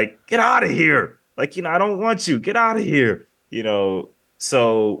Liv is like, "Get out of here. Like, I don't want you. Get out of here."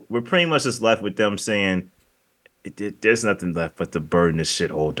 So we're pretty much just left with them saying there's nothing left but to burn this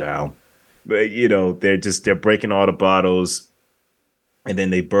shithole down. But they're breaking all the bottles and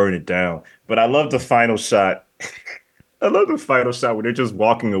then they burn it down. But I love the final shot. I love the final shot where they're just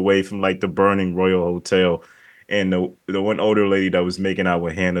walking away from like the burning Royal Hotel, and the one older lady that was making out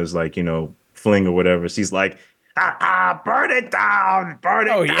with Hannah's like fling or whatever. She's like, burn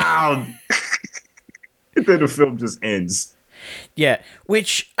Oh it yeah. down. And then the film just ends. Yeah.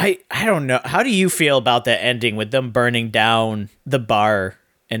 Which I don't know. How do you feel about that ending with them burning down the bar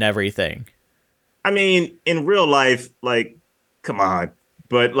and everything? I mean, in real life, like, come on.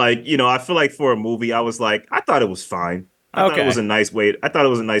 But like, I feel like for a movie, I was like, I thought it was fine. I thought it was Okay. a nice way. I thought it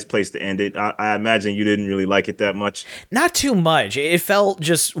was a nice place to end it. I imagine you didn't really like it that much. Not too much. It felt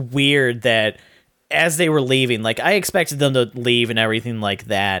just weird that as they were leaving, like I expected them to leave and everything like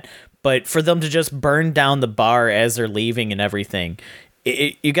that, but for them to just burn down the bar as they're leaving and everything,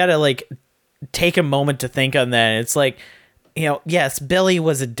 you gotta like take a moment to think on that. It's like, yes, Billy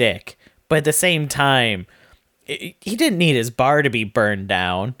was a dick, but at the same time, he didn't need his bar to be burned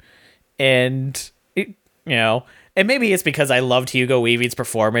down, and and maybe it's because I loved Hugo Weaving's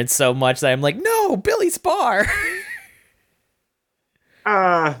performance so much that I'm like, no, Billy's bar.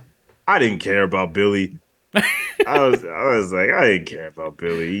 Uh, I didn't care about Billy. I was like, I didn't care about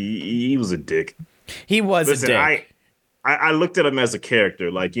Billy. He was a dick. He was a Listen, dick. I looked at him as a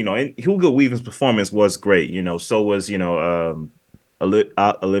character, like and Hugo Weaving's performance was great. So was Olivia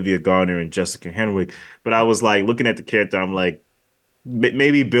Garner and Jessica Henwick. But I was like looking at the character, I'm like,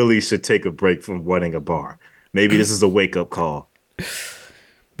 maybe Billy should take a break from running a bar. Maybe this is a wake up call.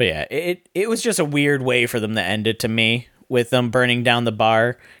 But yeah, it was just a weird way for them to end it to me with them burning down the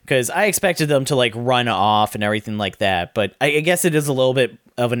bar because I expected them to like run off and everything like that. But I guess it is a little bit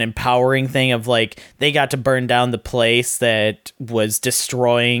of an empowering thing of like they got to burn down the place that was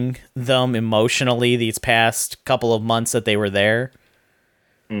destroying them emotionally these past couple of months that they were there.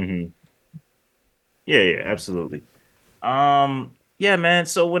 Hmm. Yeah, absolutely. Yeah, man.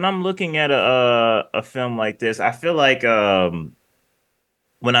 So when I'm looking at a film like this, I feel like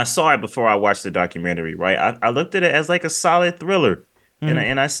when I saw it before I watched the documentary, right? I looked at it as like a solid thriller, and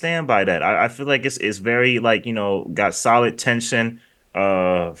Mm. I stand by that. I feel like it's very like got solid tension,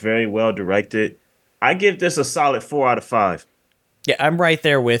 very well directed. I give this a solid 4 out of 5. Yeah, I'm right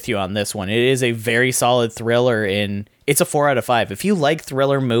there with you on this one. It is a very solid thriller, and it's a 4 out of 5. If you like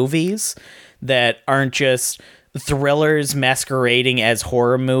thriller movies that aren't just thrillers masquerading as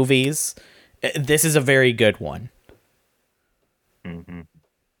horror movies, this is a very good one. Hmm.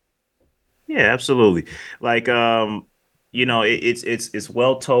 Yeah, absolutely. Like, it's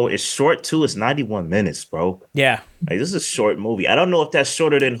well told. It's short too. It's 91 minutes, bro. Yeah. Like, this is a short movie. I don't know if that's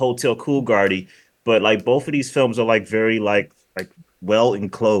shorter than Hotel Coolgardie, but like both of these films are like very like well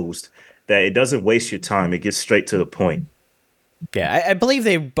enclosed that it doesn't waste your time. It gets straight to the point. Yeah, I believe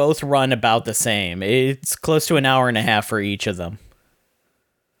they both run about the same. It's close to an hour and a half for each of them.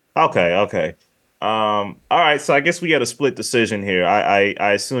 Okay, okay. All right, so I guess we got a split decision here.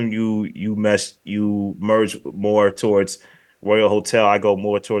 I assume you merge more towards Royal Hotel. I go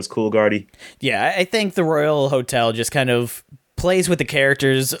more towards Coolgardie. Yeah, I think the Royal Hotel just kind of plays with the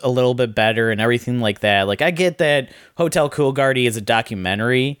characters a little bit better and everything like that. Like, I get that Hotel Coolgardie is a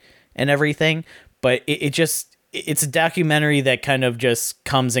documentary and everything, but it's a documentary that kind of just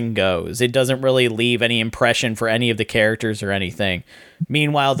comes and goes. It doesn't really leave any impression for any of the characters or anything.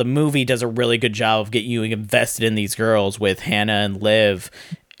 Meanwhile, the movie does a really good job of getting you invested in these girls with Hannah and Liv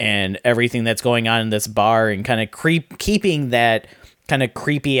and everything that's going on in this bar and kind of keeping that kind of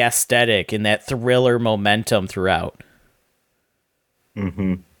creepy aesthetic and that thriller momentum throughout.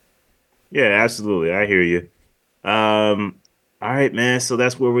 Hmm. Yeah, absolutely. I hear you. All right, man. So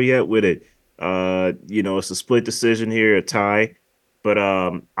that's where we at with it. It's a split decision here, a tie. But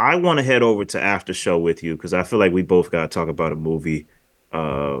I want to head over to after show with you because I feel like we both got to talk about a movie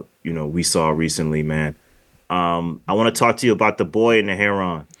we saw recently, man. I want to talk to you about The Boy and the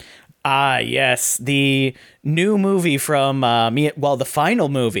Heron. Ah, yes, the new movie from the final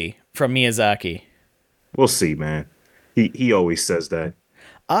movie from Miyazaki. We'll see, man. He always says that.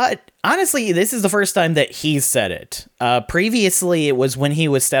 Honestly, this is the first time that he's said it. Previously, it was when he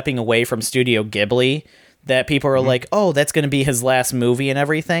was stepping away from Studio Ghibli that people were like, "Oh, that's going to be his last movie and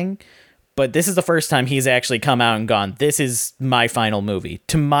everything." But this is the first time he's actually come out and gone, "This is my final movie,"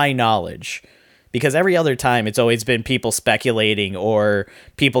 to my knowledge. Because every other time, it's always been people speculating or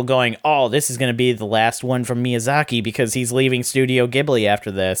people going, "Oh, this is going to be the last one from Miyazaki because he's leaving Studio Ghibli after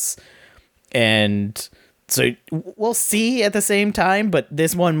this." And so we'll see at the same time, but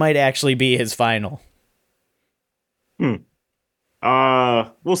this one might actually be his final. Hmm.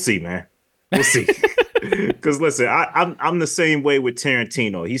 We'll see, man. We'll see. Because listen, I'm the same way with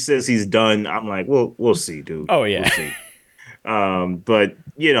Tarantino. He says he's done. I'm like, well, we'll see, dude. Oh yeah. We'll see. But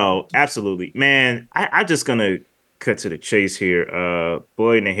absolutely, man. I'm just gonna cut to the chase here.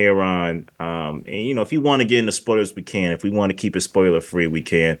 Boy and the Heron. And if you want to get into spoilers, we can. If we want to keep it spoiler free, we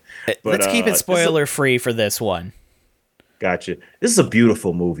can. But let's keep it spoiler free for this one. Gotcha. This is a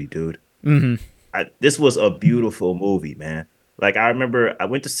beautiful movie, dude. Mm-hmm. This was a beautiful movie, man. Like I remember, I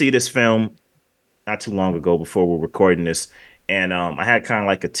went to see this film not too long ago before we're recording this, and I had kind of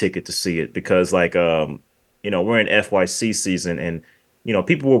like a ticket to see it because we're in FYC season, and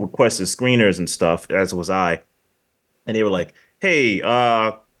people were requesting screeners and stuff, as was I, and they were like, "Hey,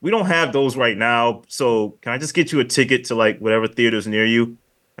 we don't have those right now, so can I just get you a ticket to like whatever theaters near you?"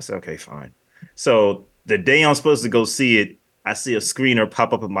 I said, "Okay, fine." So the day I'm supposed to go see it, I see a screener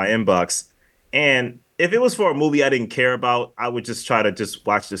pop up in my inbox, and if it was for a movie I didn't care about, I would just try to just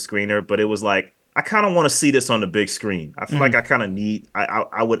watch the screener. But it was like, I kind of want to see this on the big screen. I feel like I kind of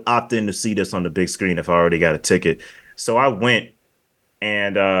I would opt in to see this on the big screen if I already got a ticket. So I went,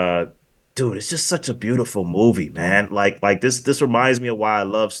 and dude, it's just such a beautiful movie, man. Like this reminds me of why I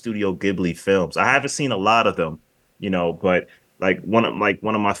love Studio Ghibli films. I haven't seen a lot of them, but one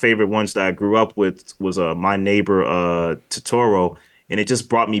of my favorite ones that I grew up with was My Neighbor Totoro, and it just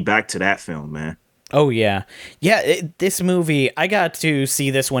brought me back to that film, man. Oh yeah, this movie, I got to see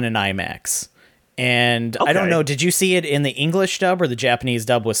this one in IMAX, and I don't know, did you see it in the English dub or the Japanese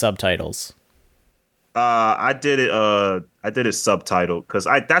dub with subtitles? I did it. I did it subtitled because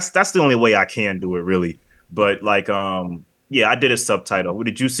that's the only way I can do it, really. But yeah, I did it subtitle.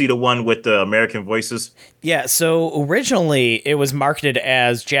 Did you see the one with the American voices? Yeah, so originally it was marketed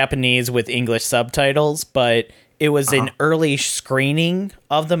as Japanese with English subtitles, but it was an early screening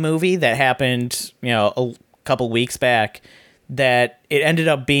of the movie that happened, a couple weeks back, that it ended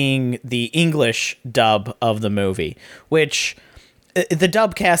up being the English dub of the movie, which the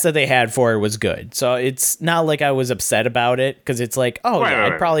dub cast that they had for it was good. So it's not like I was upset about it because it's like,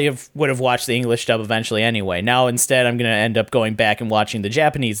 I probably would have watched the English dub eventually anyway. Now instead I'm going to end up going back and watching the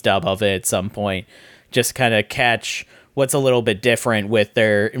Japanese dub of it at some point, just kind of catch what's a little bit different with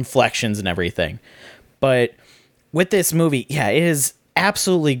their inflections and everything. But with this movie, yeah, it is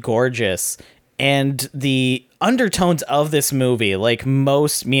absolutely gorgeous. And the undertones of this movie, like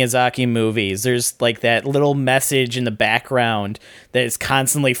most Miyazaki movies, there's like that little message in the background that is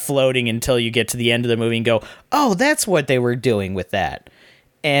constantly floating until you get to the end of the movie and go, oh, that's what they were doing with that.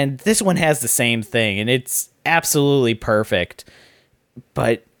 And this one has the same thing, and it's absolutely perfect.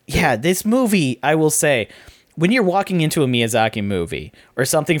 But yeah, this movie, I will say, when you're walking into a Miyazaki movie or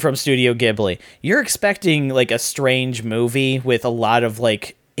something from Studio Ghibli, you're expecting like a strange movie with a lot of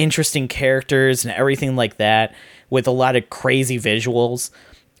like interesting characters and everything like that, with a lot of crazy visuals.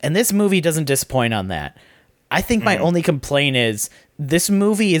 And this movie doesn't disappoint on that. I think my only complaint is this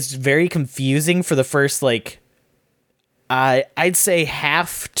movie is very confusing for the first, like, I'd say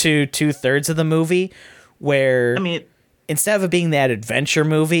half to 2/3 of the movie, where I mean, instead of it being that adventure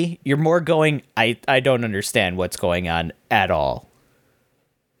movie, you're more going, I don't understand what's going on at all.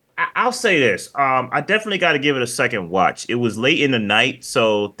 I'll say this. I definitely got to give it a second watch. It was late in the night,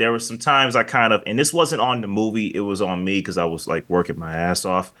 so there were some times I kind of, and this wasn't on the movie, it was on me because I was like working my ass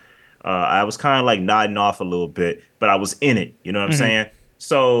off. I was kind of like nodding off a little bit, but I was in it. You know what I'm saying?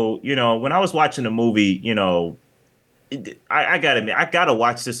 So, when I was watching the movie, I gotta admit, I gotta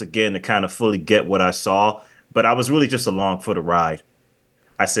watch this again to kind of fully get what I saw. But I was really just along for the ride.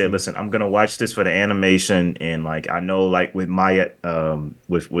 I said, listen, I'm gonna watch this for the animation, and like I know, like with Maya,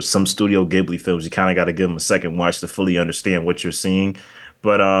 with some Studio Ghibli films, you kind of got to give them a second watch to fully understand what you're seeing.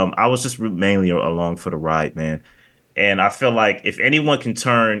 But I was just mainly along for the ride, man. And I feel like if anyone can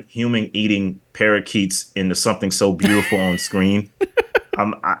turn human eating parakeets into something so beautiful on screen,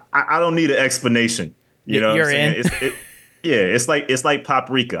 I don't need an explanation. You know what I'm You're saying? in. Yeah, it's like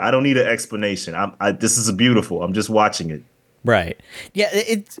paprika. I don't need an explanation. This is beautiful. I'm just watching it. Right. Yeah,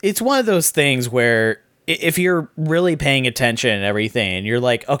 it's one of those things where if you're really paying attention and everything, and you're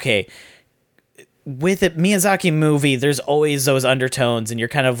like, okay, with a Miyazaki movie, there's always those undertones, and you're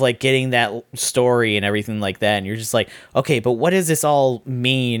kind of like getting that story and everything like that, and you're just like, okay, but what does this all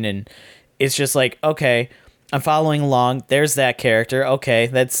mean? And it's just like, okay, I'm following along. There's that character. Okay,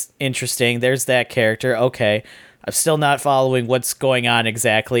 that's interesting. There's that character. Okay. I'm still not following what's going on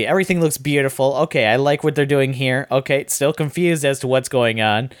exactly. Everything looks beautiful. Okay, I like what they're doing here. Okay, still confused as to what's going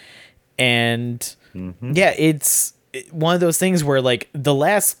on. And yeah, it's one of those things where like the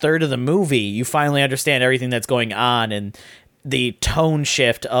last third of the movie, you finally understand everything that's going on, and the tone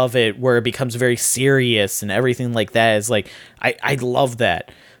shift of it where it becomes very serious and everything like that is like, I love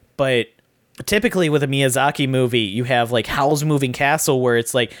that. But typically with a Miyazaki movie, you have like Howl's Moving Castle, where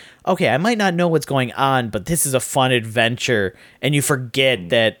it's like, okay, I might not know what's going on, but this is a fun adventure, and you forget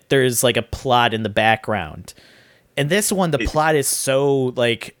that there's like a plot in the background. And this one, the plot is so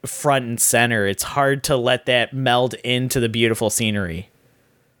like front and center, it's hard to let that meld into the beautiful scenery.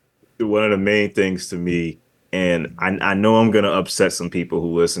 One of the main things to me, and I know I'm gonna upset some people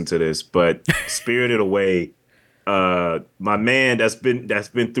who listen to this, but Spirited Away, my man that's been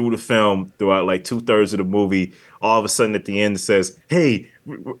through the film throughout like 2/3 of the movie, all of a sudden at the end says, "Hey,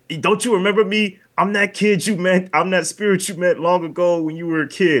 don't you remember me? I'm that kid you met. I'm that spirit you met long ago when you were a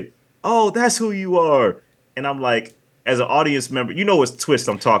kid. Oh, that's who you are." And I'm like, as an audience member, you know what twist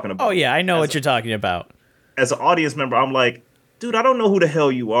I'm talking about. Oh yeah, I know what you're talking about. As an audience member, I'm like, dude, I don't know who the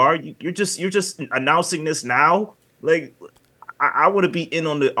hell you are. You're just announcing this now. Like, I want to be in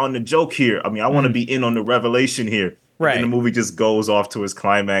on the joke here. I mean, I want to be in on the revelation here. Right. And the movie just goes off to its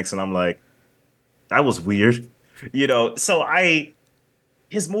climax, and I'm like, that was weird. So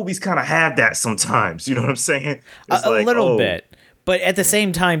his movies kind of have that sometimes. You know what I'm saying? It's A like, little oh, bit. But at the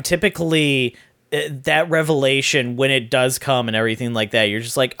same time, typically that revelation, when it does come and everything like that, you're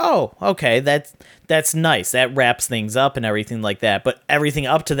just like, oh, okay, that's nice. That wraps things up and everything like that. But everything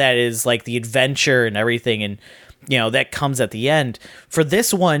up to that is like the adventure and everything, and that comes at the end. For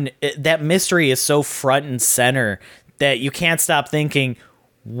this one, that mystery is so front and center that you can't stop thinking,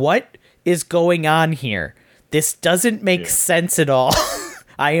 what is going on here? This doesn't make sense at all.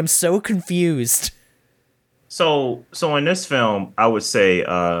 I am so confused. So in this film, I would say,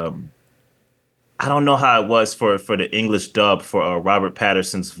 I don't know how it was for the English dub for Robert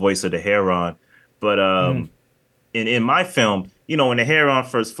Patterson's voice of the Heron, but in my film, when the Heron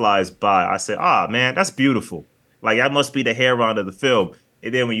first flies by, I said, "Ah, man, that's beautiful. Like that must be the Heron of the film."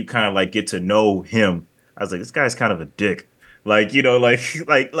 And then when you kind of like get to know him, I was like, "This guy's kind of a dick." Like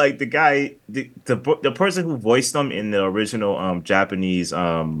like the guy, the person who voiced him in the original Japanese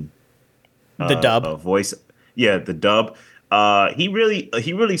The dub. voice, yeah, the dub. He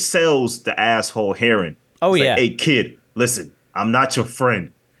really sells the asshole Heron. Oh, It's yeah. like, hey kid, listen, I'm not your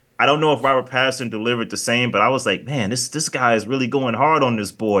friend. I don't know if Robert Pattinson delivered the same, but I was like, man, this guy is really going hard on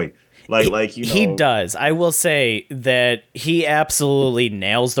this boy. He does. I will say that he absolutely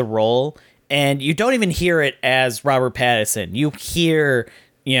nails the role. and you don't even hear it as Robert Pattinson. You hear,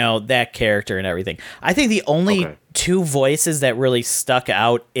 that character and everything. I think the only Okay. two voices that really stuck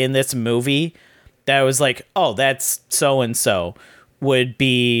out in this movie that was like, oh, that's so and so, would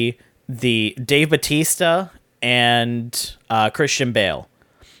be the Dave Bautista and Christian Bale.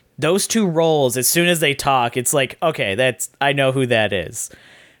 Those two roles, as soon as they talk, it's like, okay, I know who that is.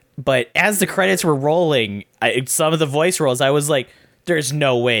 But as the credits were rolling, some of the voice roles, I was like, there's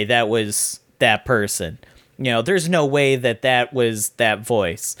no way that was that person. There's no way that was that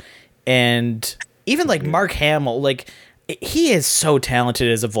voice. And even like Mark Hamill, like, he is so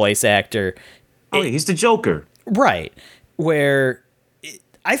talented as a voice actor. Oh, yeah, he's the Joker. Right. Where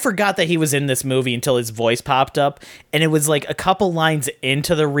I forgot that he was in this movie until his voice popped up, and it was like a couple lines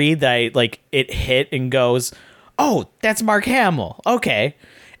into the read that it hit and goes, oh, that's Mark Hamill. Okay.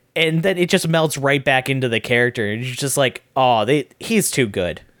 And then it just melts right back into the character, and you're just like, oh, he's too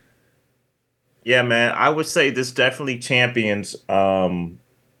good. Yeah, man. I would say this definitely champions.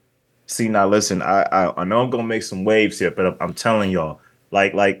 See, now listen, I know I'm gonna make some waves here, but I'm telling y'all,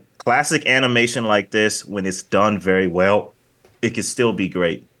 like classic animation like this, when it's done very well, it can still be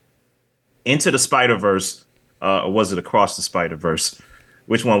great. Into the Spider-Verse, or was it Across the Spider-Verse?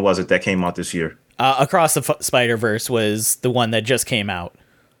 Which one was it that came out this year? Across the Spider-Verse was the one that just came out.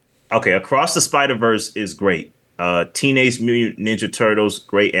 Okay, Across the Spider-Verse is great. Teenage Mutant Ninja Turtles,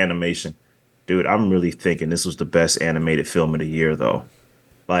 great animation. Dude, I'm really thinking this was the best animated film of the year, though.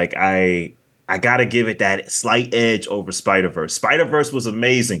 Like, I gotta give it that slight edge over Spider-Verse. Spider-Verse was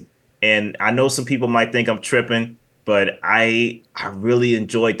amazing, and I know some people might think I'm tripping, but I really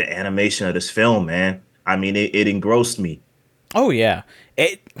enjoyed the animation of this film, man. I mean, it engrossed me. Oh yeah,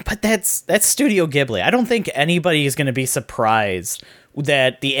 but that's Studio Ghibli. I don't think anybody is going to be surprised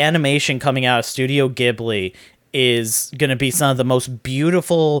that the animation coming out of Studio Ghibli is going to be some of the most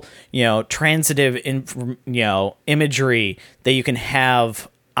beautiful, transitive, imagery that you can have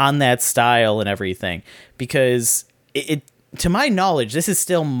on that style and everything. Because to my knowledge, this is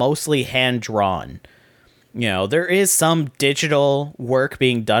still mostly hand drawn. There is some digital work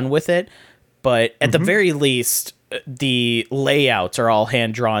being done with it, but at the very least, the layouts are all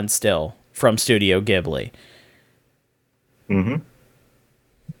hand drawn still from Studio Ghibli. Hmm.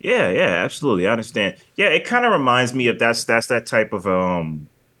 Yeah, yeah, absolutely. I understand. Yeah, it kind of reminds me of that's that type of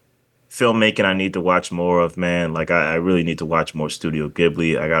filmmaking I need to watch more of, man. Like I really need to watch more Studio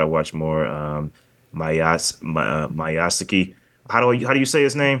Ghibli. I gotta watch more Miyazaki. How do you say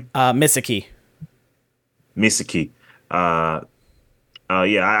his name? Misaki. Misaki. Uh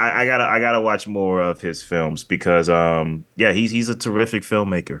yeah, I gotta watch more of his films because yeah, he's a terrific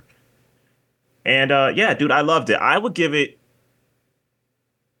filmmaker. And yeah, dude, I loved it. I would give it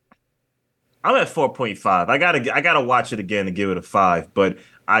I'm at 4.5. I gotta watch it again to give it a 5, but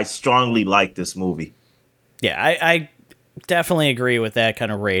I strongly like this movie. Yeah, I definitely agree with that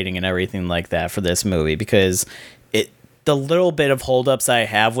kind of rating and everything like that for this movie, because the little bit of holdups I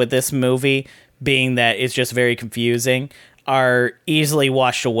have with this movie, being that it's just very confusing, are easily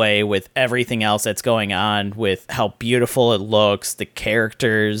washed away with everything else that's going on, with how beautiful it looks, the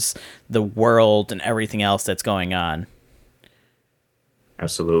characters, the world, and everything else that's going on.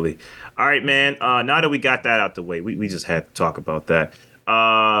 Absolutely. All right, man. Now that we got that out the way, we just had to talk about that.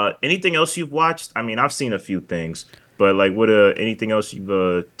 Anything else you've watched? I mean, I've seen a few things, but like, what anything else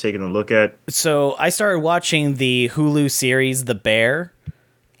you've taken a look at? So I started watching the Hulu series The Bear.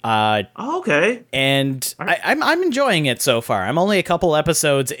 Oh, okay. And All right. I'm enjoying it so far. I'm only a couple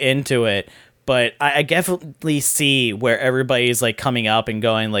episodes into it, but I definitely see where everybody's like coming up and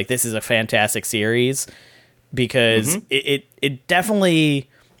going like, this is a fantastic series, because it definitely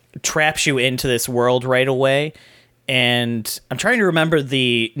traps you into this world right away. And I'm trying to remember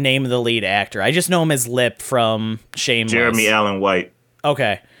the name of the lead actor. I just know him as Lip from Shameless. Jeremy Allen White.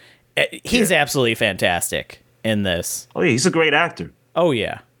 Okay. He's absolutely fantastic in this. Oh, yeah, he's a great actor. Oh,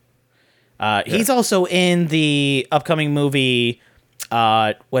 yeah. He's also in the upcoming movie,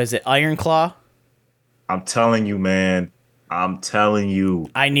 what is it, Iron Claw? I'm telling you, man. I'm telling you.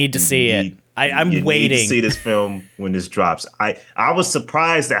 I need to see it. I'm you waiting. need to see this film when this drops. I was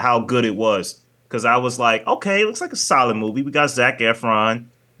surprised at how good it was, because I was like, okay, it looks like a solid movie. We got Zac Efron,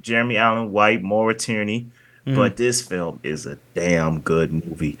 Jeremy Allen White, Maura Tierney, but this film is a damn good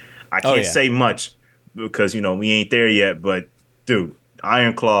movie. I can't say much because we ain't there yet. But dude,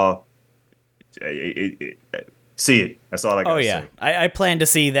 Iron Claw, see it. That's all I got to say. I plan to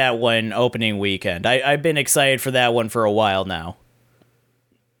see that one opening weekend. I've been excited for that one for a while now.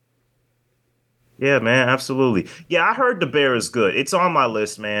 Yeah, man, absolutely. Yeah, I heard The Bear is good. It's on my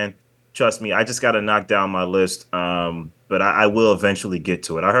list, man. Trust me, I just got to knock down my list. But I will eventually get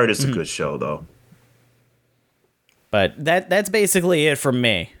to it. I heard it's a Mhm. good show, though. But that's basically it from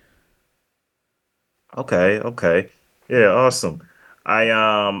me. Okay, okay. Yeah, awesome.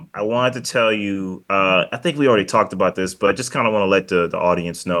 I wanted to tell you, I think we already talked about this, but I just kind of want to let the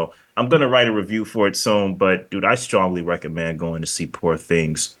audience know. I'm gonna write a review for it soon, but dude, I strongly recommend going to see Poor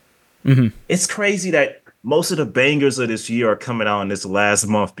Things. Hmm. It's crazy that most of the bangers of this year are coming out in this last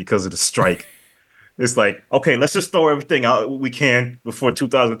month because of the strike. It's like, okay, let's just throw everything out we can before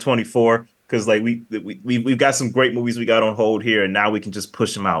 2024 because like we've got some great movies we got on hold here, and now we can just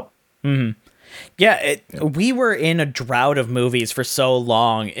push them out. Hmm. Yeah, Yeah. we were in a drought of movies for so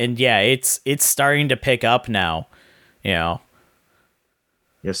long, and yeah, it's starting to pick up now. You know.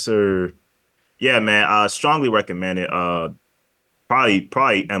 Yes, sir. Yeah, man. I strongly recommend it.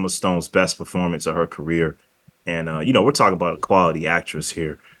 Probably Emma Stone's best performance of her career, and we're talking about a quality actress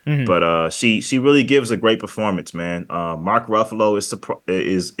here, Hmm. but she really gives a great performance, man. Mark Ruffalo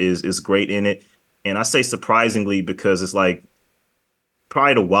is great in it, and I say surprisingly because it's like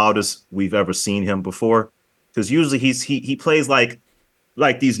probably the wildest we've ever seen him before. Because usually he plays like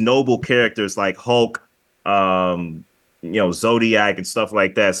these noble characters like Hulk, um, Zodiac and stuff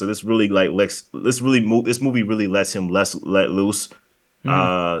like that. So this really like lets this movie really lets him less let loose. Hmm.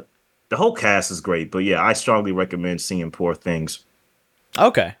 Uh, the whole cast is great, but yeah, I strongly recommend seeing Poor Things.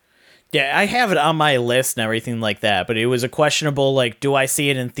 Okay. Yeah, I have it on my list and everything like that, but it was a questionable like, do I see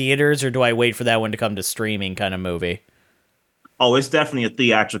it in theaters or do I wait for that one to come to streaming kind of movie? Oh, it's definitely a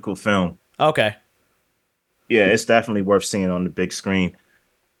theatrical film. Okay. Yeah, it's definitely worth seeing on the big screen.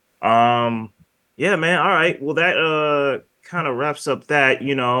 Um, yeah, man. All right. Well, that kind of wraps up that.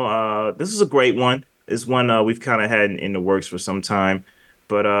 This is a great one. It's one we've kind of had in the works for some time.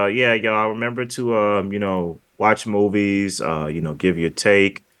 But yeah, y'all remember to watch movies, give your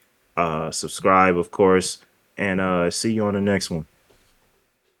take, subscribe, of course, and see you on the next one.